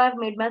 I hope I've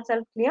made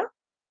myself clear.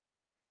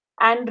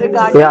 And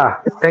regarding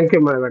Yeah, thank you,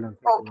 my madam.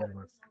 Thank you okay. very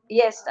much.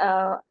 Yes,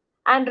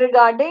 and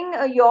regarding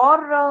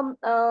your,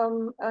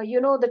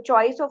 the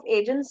choice of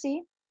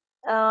agency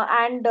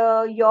and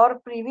your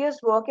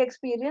previous work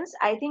experience,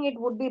 I think it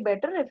would be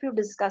better if you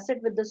discuss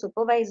it with the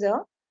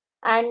supervisor.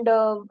 And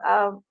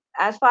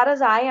as far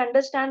as I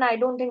understand, I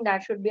don't think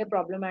that should be a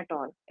problem at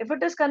all. If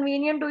it is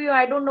convenient to you,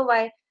 I don't know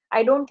why.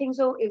 I don't think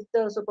so. If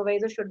the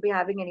supervisor should be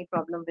having any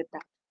problem with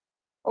that.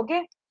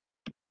 Okay.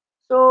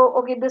 So,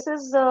 okay, this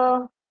is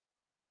the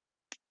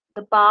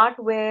part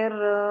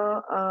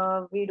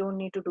where we don't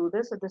need to do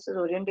this. So this is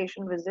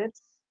orientation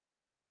visits.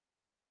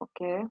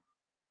 Okay.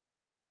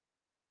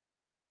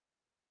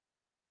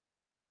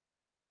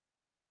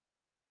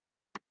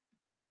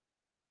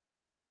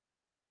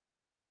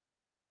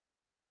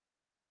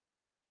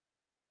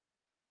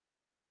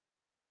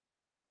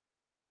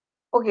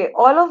 Okay.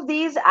 All of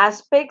these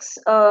aspects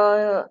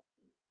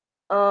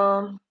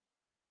um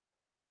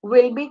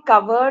will be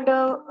covered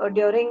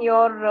during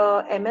your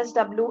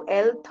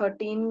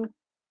MSWL-13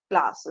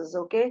 classes.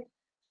 Okay.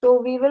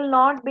 So we will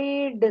not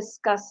be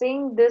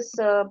discussing this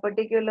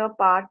particular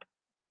part.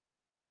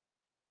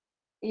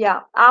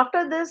 Yeah,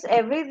 after this,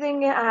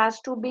 everything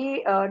has to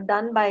be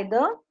done by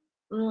the.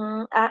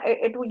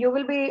 You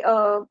will be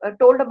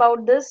told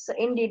about this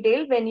in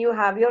detail when you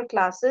have your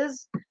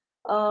classes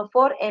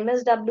for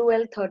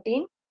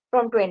MSWL-13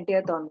 from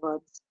 20th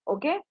onwards.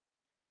 Okay,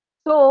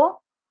 so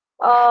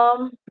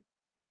um,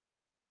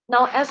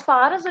 now as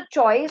far as the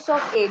choice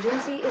of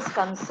agency is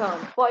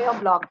concerned for your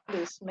block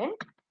placement,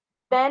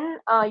 then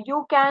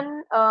you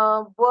can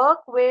work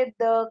with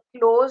the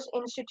closed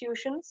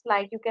institutions,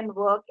 like you can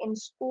work in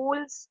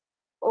schools.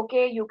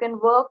 Okay, you can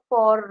work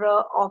for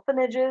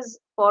orphanages,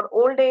 for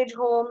old age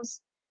homes.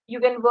 You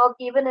can work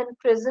even in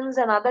prisons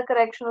and other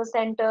correctional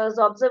centers,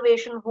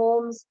 observation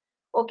homes.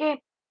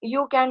 Okay,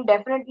 you can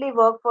definitely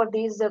work for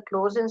these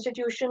closed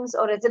institutions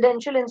or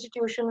residential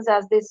institutions,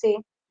 as they say.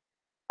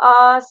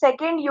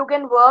 Second, you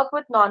can work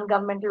with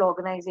non-governmental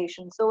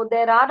organizations. So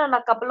there are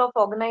a couple of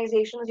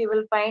organizations you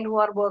will find who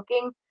are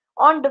working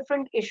on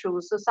different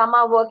issues. So some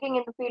are working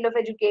in the field of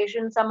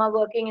education, some are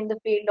working in the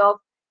field of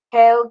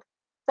health,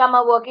 some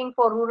are working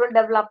for rural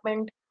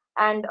development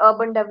and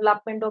urban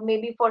development, or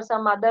maybe for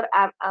some other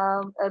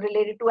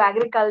related to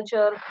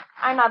agriculture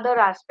and other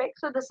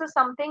aspects. So this is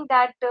something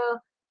that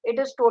it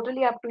is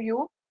totally up to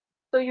you.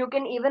 So you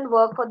can even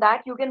work for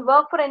that. You can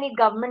work for any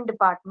government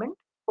department.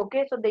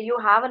 Okay, so there you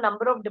have a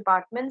number of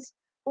departments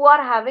who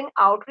are having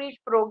outreach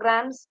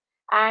programs,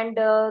 and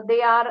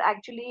they are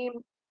actually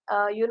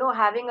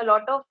having a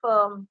lot of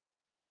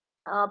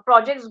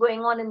projects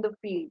going on in the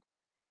field.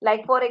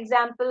 Like for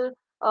example,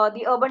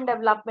 the urban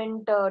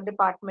development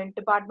department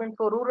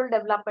for rural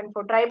development,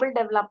 for tribal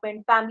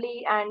development,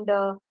 family and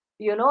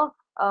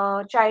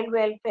child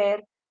welfare.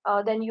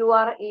 Then you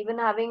are even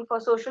having for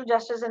social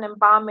justice and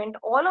empowerment.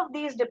 All of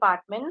these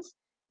departments,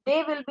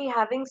 they will be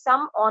having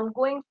some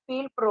ongoing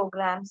field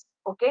programs.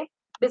 Okay.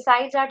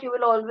 Besides that, you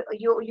will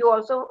you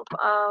also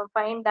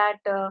find that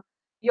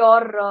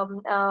your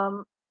um,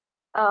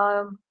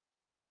 the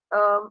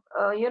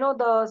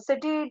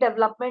city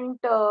development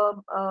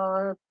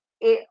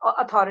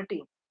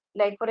authority.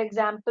 Like for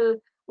example,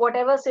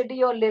 whatever city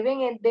you're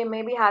living in, they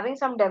may be having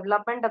some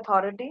development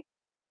authority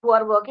who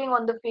are working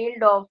on the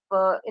field of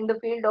in the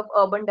field of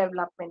urban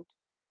development.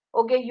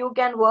 Okay, you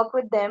can work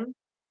with them,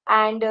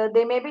 and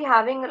they may be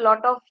having a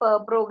lot of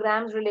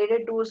programs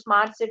related to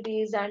smart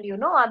cities and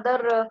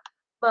other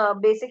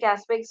basic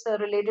aspects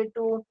related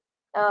to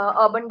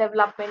urban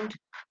development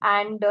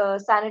and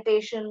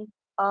sanitation,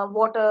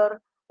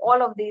 water,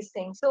 all of these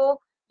things. So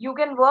you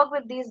can work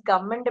with these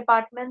government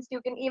departments.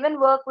 You can even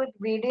work with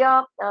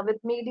media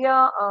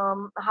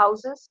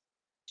houses.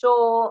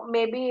 So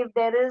maybe if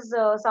there is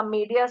some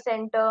media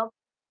center,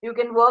 you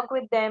can work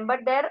with them, but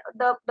there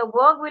the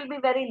work will be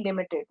very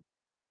limited.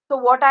 So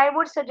what I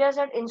would suggest,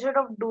 that instead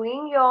of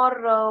doing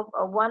your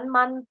 1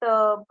 month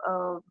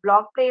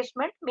block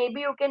placement,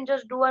 maybe you can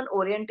just do an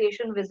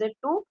orientation visit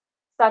to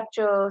such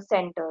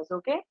centers.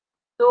 Okay.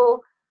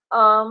 So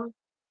um,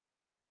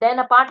 Then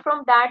apart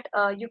from that,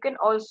 you can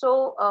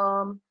also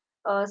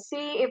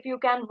see if you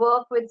can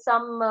work with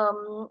some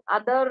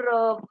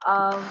other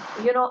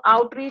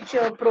outreach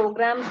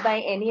programs by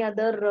any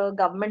other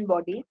government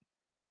body.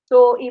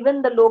 So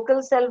even the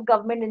local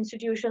self-government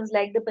institutions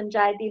like the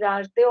Panchayati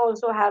Raj, they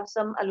also have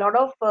a lot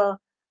of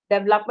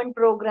development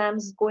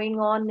programs going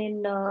on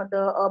in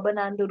the urban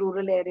and the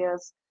rural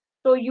areas.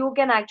 So you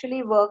can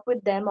actually work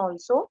with them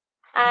also.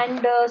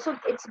 And so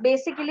it's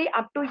basically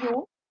up to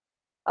you.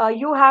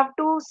 You have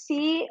to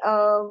see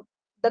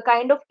the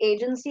kind of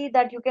agency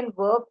that you can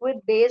work with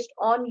based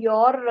on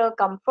your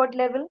comfort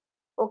level,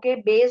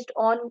 okay, based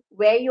on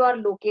where you are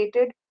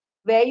located,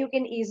 where you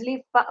can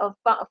easily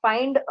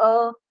find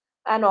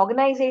an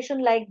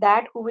organization like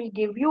that who will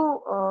give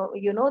you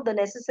the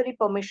necessary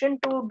permission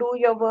to do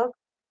your work.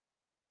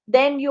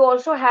 Then you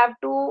also have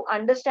to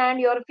understand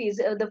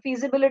the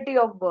feasibility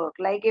of work.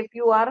 Like if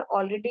you are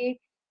already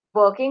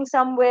working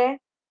somewhere,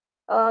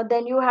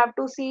 then you have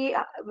to see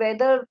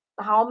whether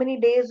how many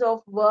days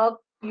of work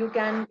you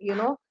can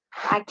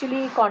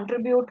actually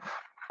contribute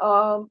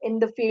in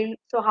the field.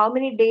 So how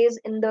many days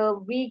in the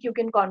week you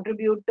can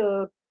contribute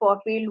for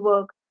field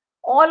work,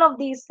 all of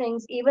these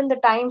things, even the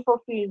time for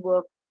field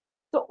work.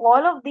 So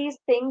all of these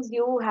things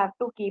you have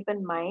to keep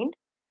in mind,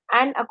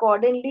 and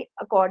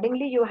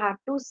accordingly you have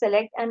to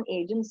select an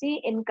agency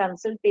in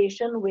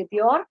consultation with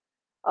your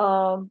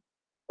um,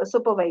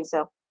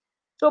 supervisor.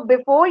 So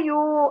before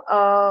you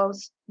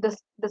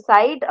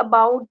decide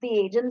about the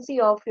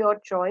agency of your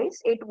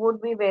choice, it would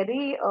be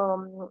very,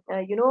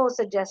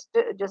 just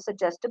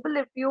suggestible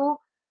if you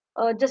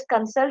just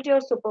consult your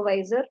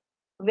supervisor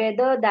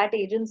whether that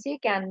agency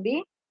can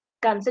be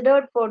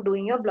considered for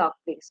doing your block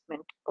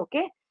placement.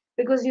 Okay,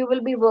 because you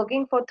will be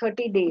working for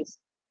 30 days,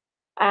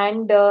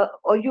 and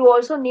or you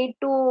also need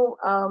to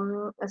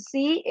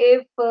see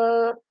if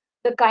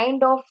the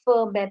kind of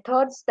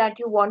methods that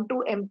you want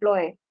to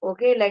employ,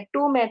 okay, like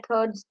two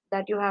methods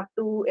that you have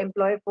to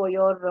employ for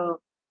your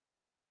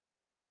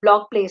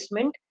block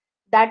placement,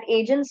 that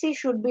agency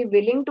should be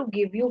willing to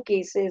give you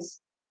cases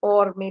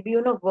or maybe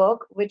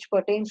work which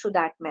pertains to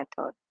that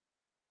method.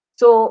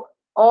 So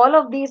all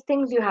of these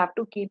things you have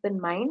to keep in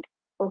mind,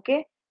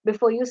 okay,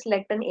 before you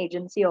select an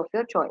agency of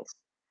your choice.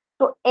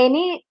 So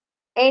any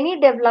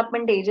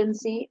development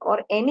agency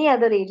or any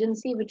other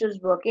agency which is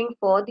working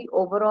for the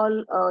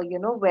overall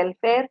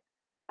welfare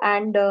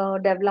and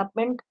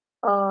development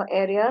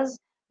areas,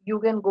 you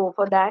can go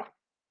for that.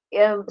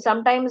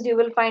 Sometimes you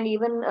will find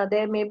even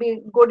there may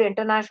be good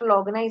international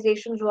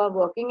organizations who are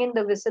working in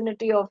the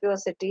vicinity of your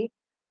city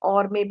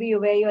or maybe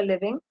where you're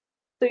living.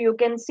 So you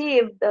can see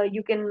if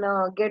you can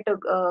get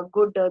a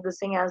good this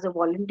thing as a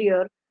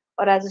volunteer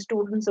or as a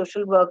student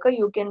social worker.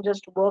 You can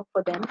just work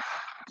for them.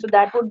 So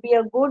that would be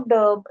a good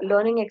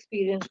learning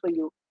experience for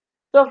you.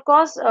 So of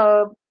course,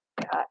 I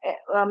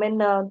mean,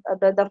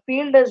 the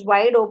field is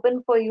wide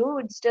open for you.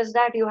 It's just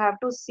that you have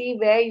to see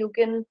where you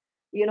can,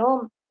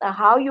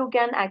 how you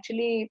can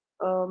actually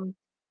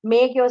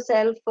make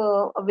yourself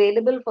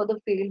available for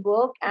the field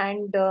work,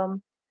 and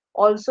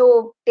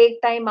also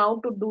take time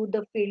out to do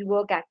the field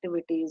work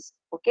activities.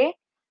 Okay.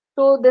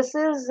 So this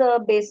is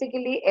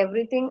basically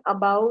everything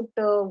about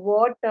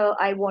what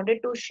I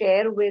wanted to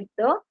share with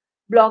the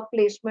block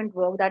placement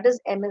work, that is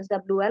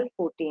MSWL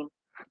 14.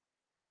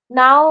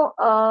 Now,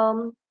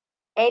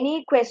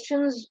 any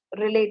questions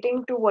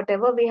relating to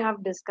whatever we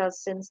have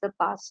discussed since the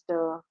past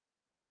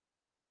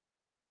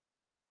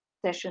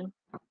session?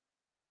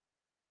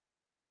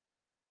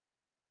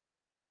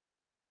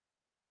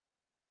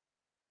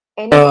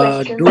 Any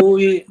questions?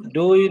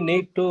 Do we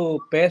need to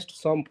paste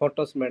some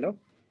photos, madam,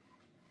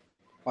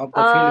 of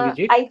the field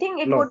visit? I think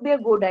it No. would be a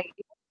good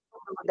idea to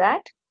do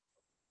that.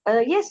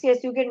 Yes,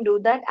 you can do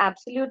that.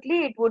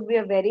 Absolutely. It would be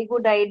a very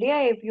good idea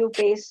if you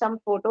paste some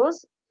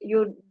photos.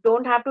 You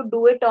don't have to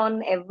do it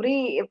on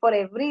for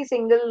every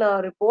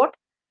single report,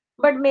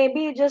 but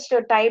maybe just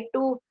try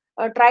to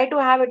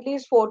have at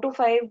least 4 to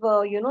 5,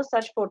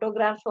 such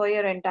photographs for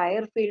your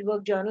entire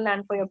fieldwork journal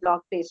and for your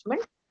blog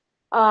placement.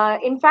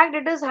 In fact,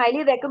 it is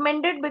highly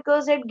recommended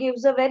because it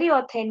gives a very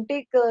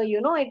authentic, gives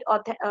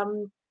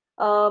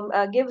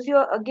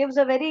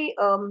a very,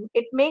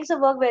 it makes the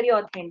work very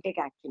authentic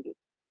actually.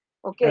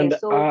 Okay, And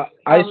so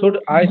I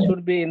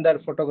should be in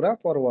that photograph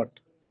or what?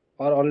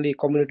 Or only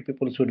community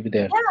people should be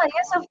there? yeah,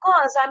 yes, of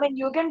course. I mean,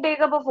 you can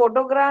take up a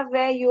photograph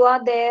where you are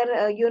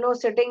there,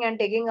 sitting and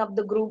taking up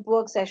the group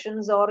work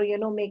sessions, or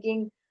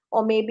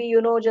or maybe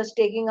just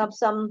taking up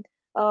some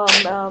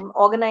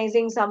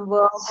organizing some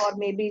work, or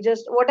maybe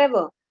just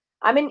whatever.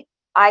 I mean,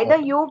 either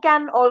Okay. you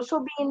can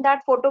also be in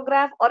that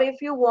photograph, or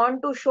if you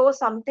want to show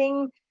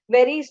something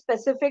very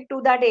specific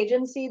to that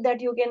agency,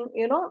 that you can,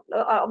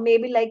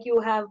 maybe like you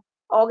have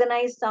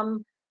organized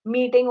some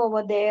meeting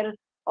over there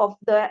of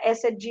the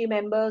SHG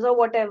members or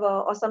whatever,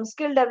 or some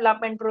skill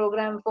development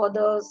program for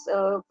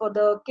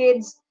the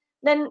kids,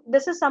 then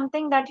this is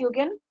something that you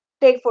can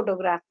take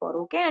photograph for,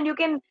 okay, and you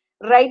can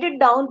write it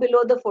down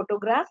below the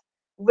photograph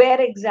where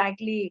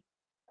exactly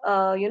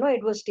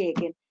it was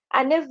taken.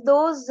 And if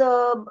those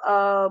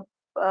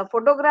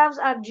photographs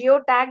are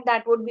geotagged,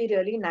 that would be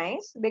really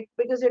nice,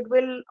 because it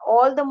will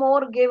all the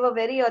more give a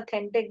very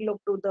authentic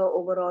look to the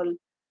overall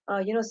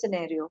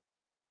scenario.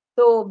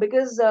 So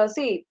because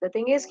see, the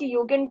thing is ki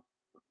you can,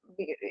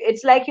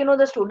 it's like,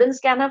 the students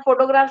can have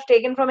photographs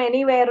taken from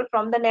anywhere,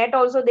 from the net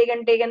also they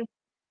can take, and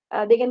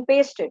they can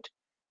paste it.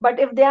 But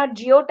if they are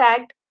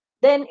geotagged,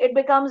 then it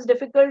becomes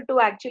difficult to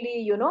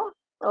actually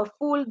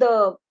fool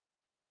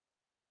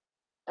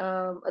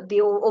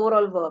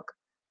overall work.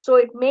 So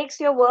it makes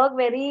your work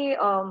very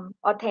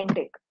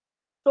authentic.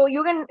 So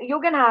you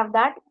can have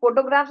that.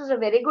 Photographs is a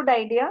very good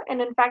idea,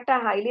 and in fact I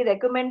highly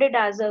recommend it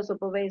as a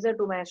supervisor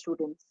to my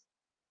students.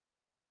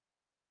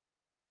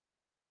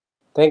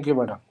 Thank you,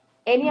 madam.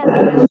 Any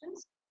other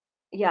questions?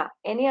 Yeah,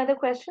 any other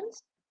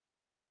questions?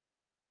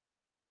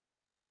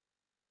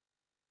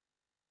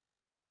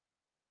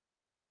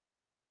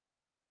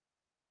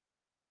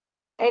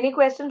 Any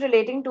questions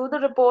relating to the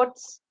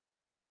reports?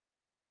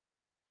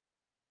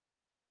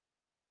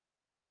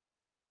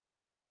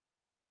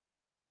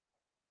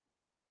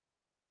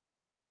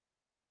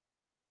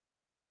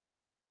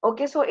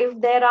 Okay, so if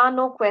there are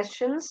no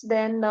questions,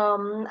 then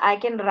I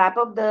can wrap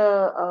up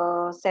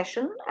the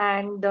session.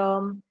 And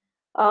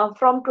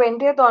from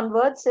 20th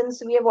onwards,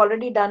 since we have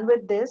already done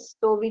with this,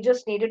 so we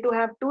just needed to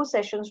have two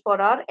sessions for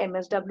our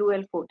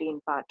MSWL-14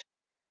 part.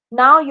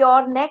 Now,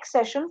 your next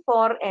session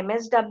for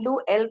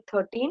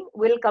MSWL-13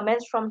 will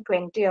commence from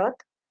 20th,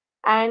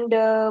 and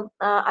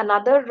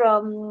another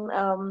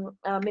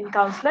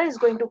counselor is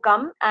going to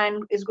come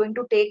and is going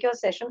to take your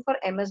session for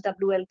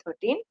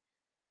MSWL-13.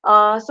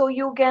 So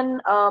you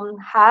can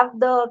have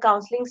the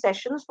counseling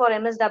sessions for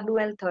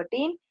MSWL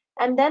 13,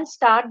 and then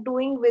start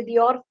doing with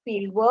your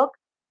field work,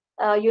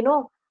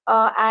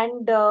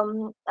 and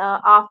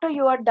after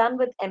you are done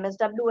with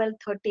MSWL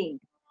 13,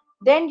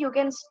 then you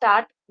can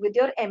start with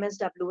your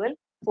MSWL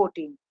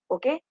 14.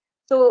 Okay.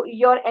 So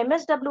your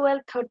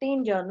MSWL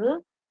 13 journal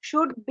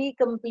should be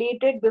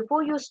completed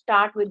before you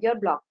start with your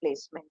block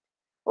placement.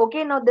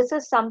 Okay. Now this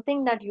is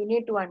something that you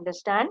need to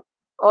understand.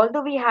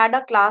 Although we had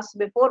a class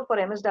before for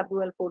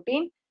MSWL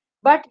 14,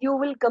 but you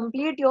will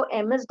complete your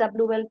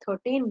MSWL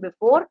 13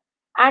 before,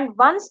 and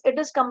once it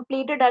is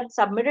completed and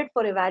submitted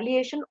for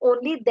evaluation,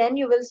 only then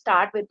you will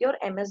start with your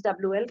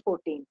MSWL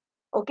 14.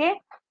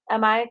 Okay.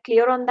 Am I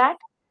clear on that?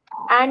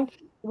 And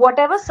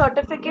whatever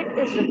certificate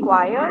is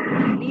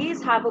required,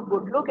 please have a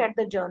good look at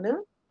the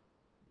journal.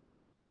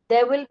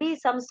 There will be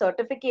some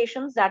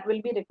certifications that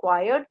will be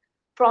required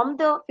from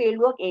the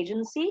fieldwork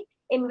agency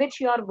in which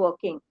you are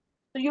working.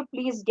 So you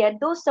please get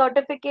those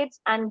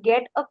certificates and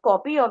get a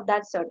copy of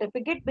that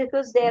certificate,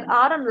 because there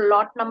are a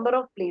lot number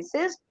of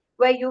places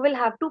where you will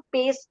have to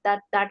paste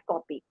that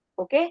copy.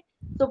 Okay.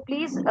 So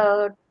please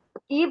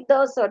keep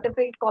the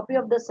certificate copy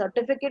of the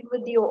certificate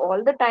with you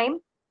all the time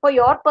for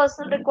your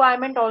personal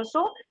requirement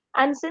also.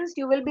 And since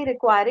you will be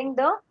requiring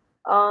the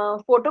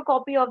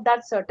photocopy of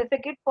that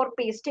certificate for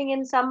pasting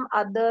in some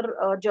other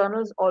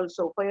journals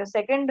also, for your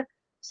second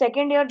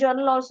year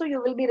journal also,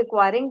 you will be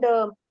requiring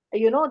the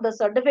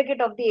certificate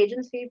of the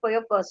agency for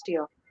your first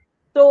year.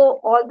 So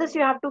all this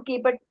you have to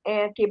keep it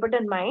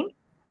in mind,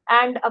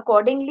 and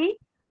accordingly,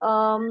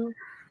 um,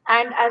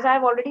 and as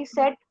I've already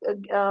said,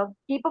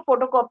 keep a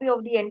photocopy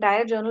of the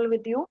entire journal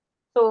with you,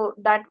 so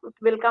that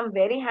will come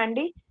very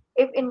handy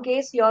if in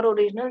case your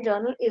original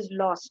journal is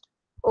lost.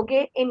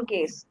 Okay, in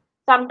case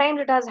sometimes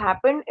it has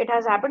happened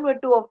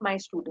with two of my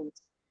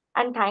students,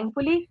 and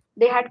thankfully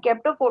they had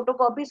kept a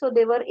photocopy, so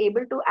they were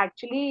able to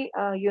actually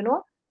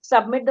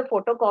submit the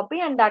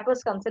photocopy, and that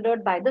was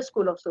considered by the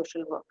School of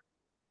Social Work.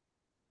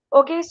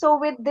 Okay, so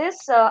with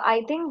this,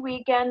 I think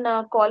we can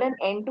call an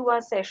end to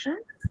our session.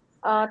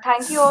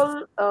 Thank you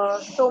all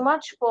so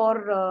much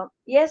for.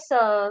 Yes,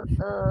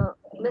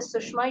 Miss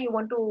Sushma, you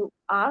want to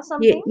ask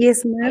something?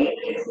 Yes, ma'am.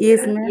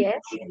 Yes, ma'am. Yes.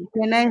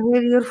 Can I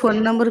have your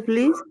phone number,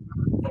 please?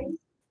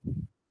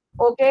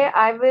 Okay,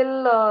 I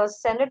will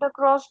send it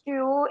across to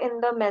you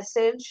in the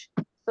message,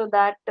 so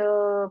that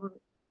uh,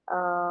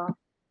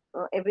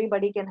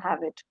 everybody can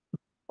have it.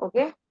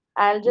 Okay,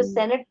 I'll just Mm,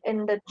 send it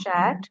in the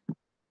chat.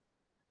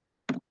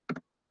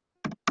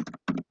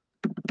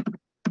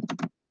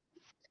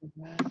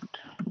 What?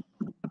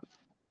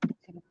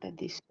 Correct,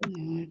 this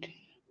one.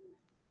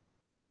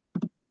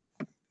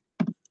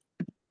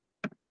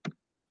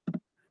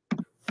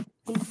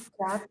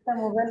 ଚାର୍ଜଟା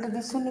ମୋବାଇଲରେ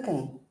ଦିଶୁନି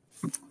କାଇଁ?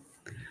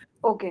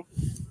 Okay.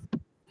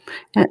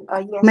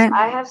 Uh, Yes, ma'am,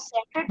 I have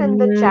sent it in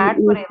the chat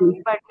for yes, yes,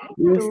 everybody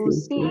yes, to yes, yes.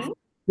 see.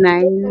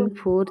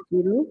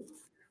 940,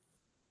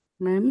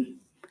 ma'am.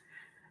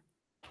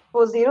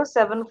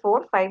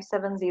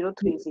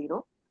 4074573030.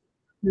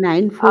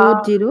 Nine four Uh,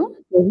 zero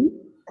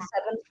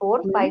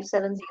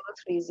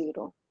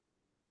 74573030.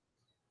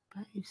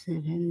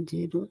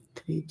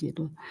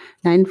 57030.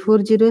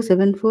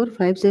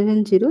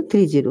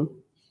 94074573030.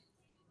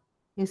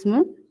 Yes,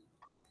 ma'am.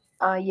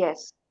 Yes.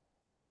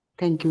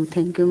 Thank you,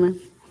 ma'am.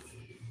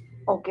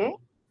 Okay.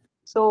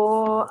 So,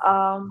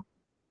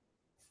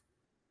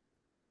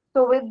 so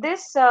with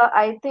this,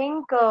 I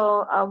think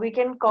we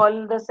can call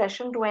the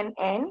session to an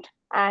end.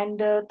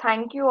 And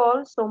thank you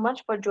all so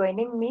much for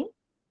joining me.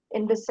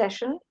 in this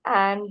session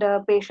and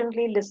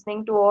patiently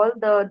listening to all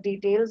the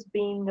details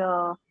being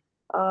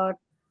uh,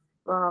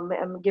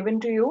 given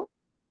to you.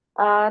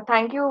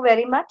 Thank you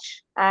very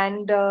much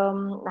and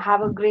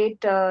have a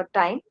great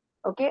time.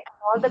 Okay,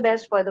 all the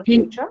best for the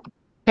Thank, future.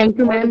 thank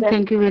you, All the ma'am. best.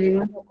 Thank you very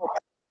much.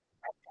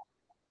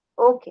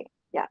 Okay,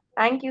 yeah.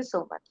 Thank you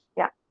so much.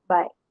 Yeah,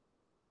 bye.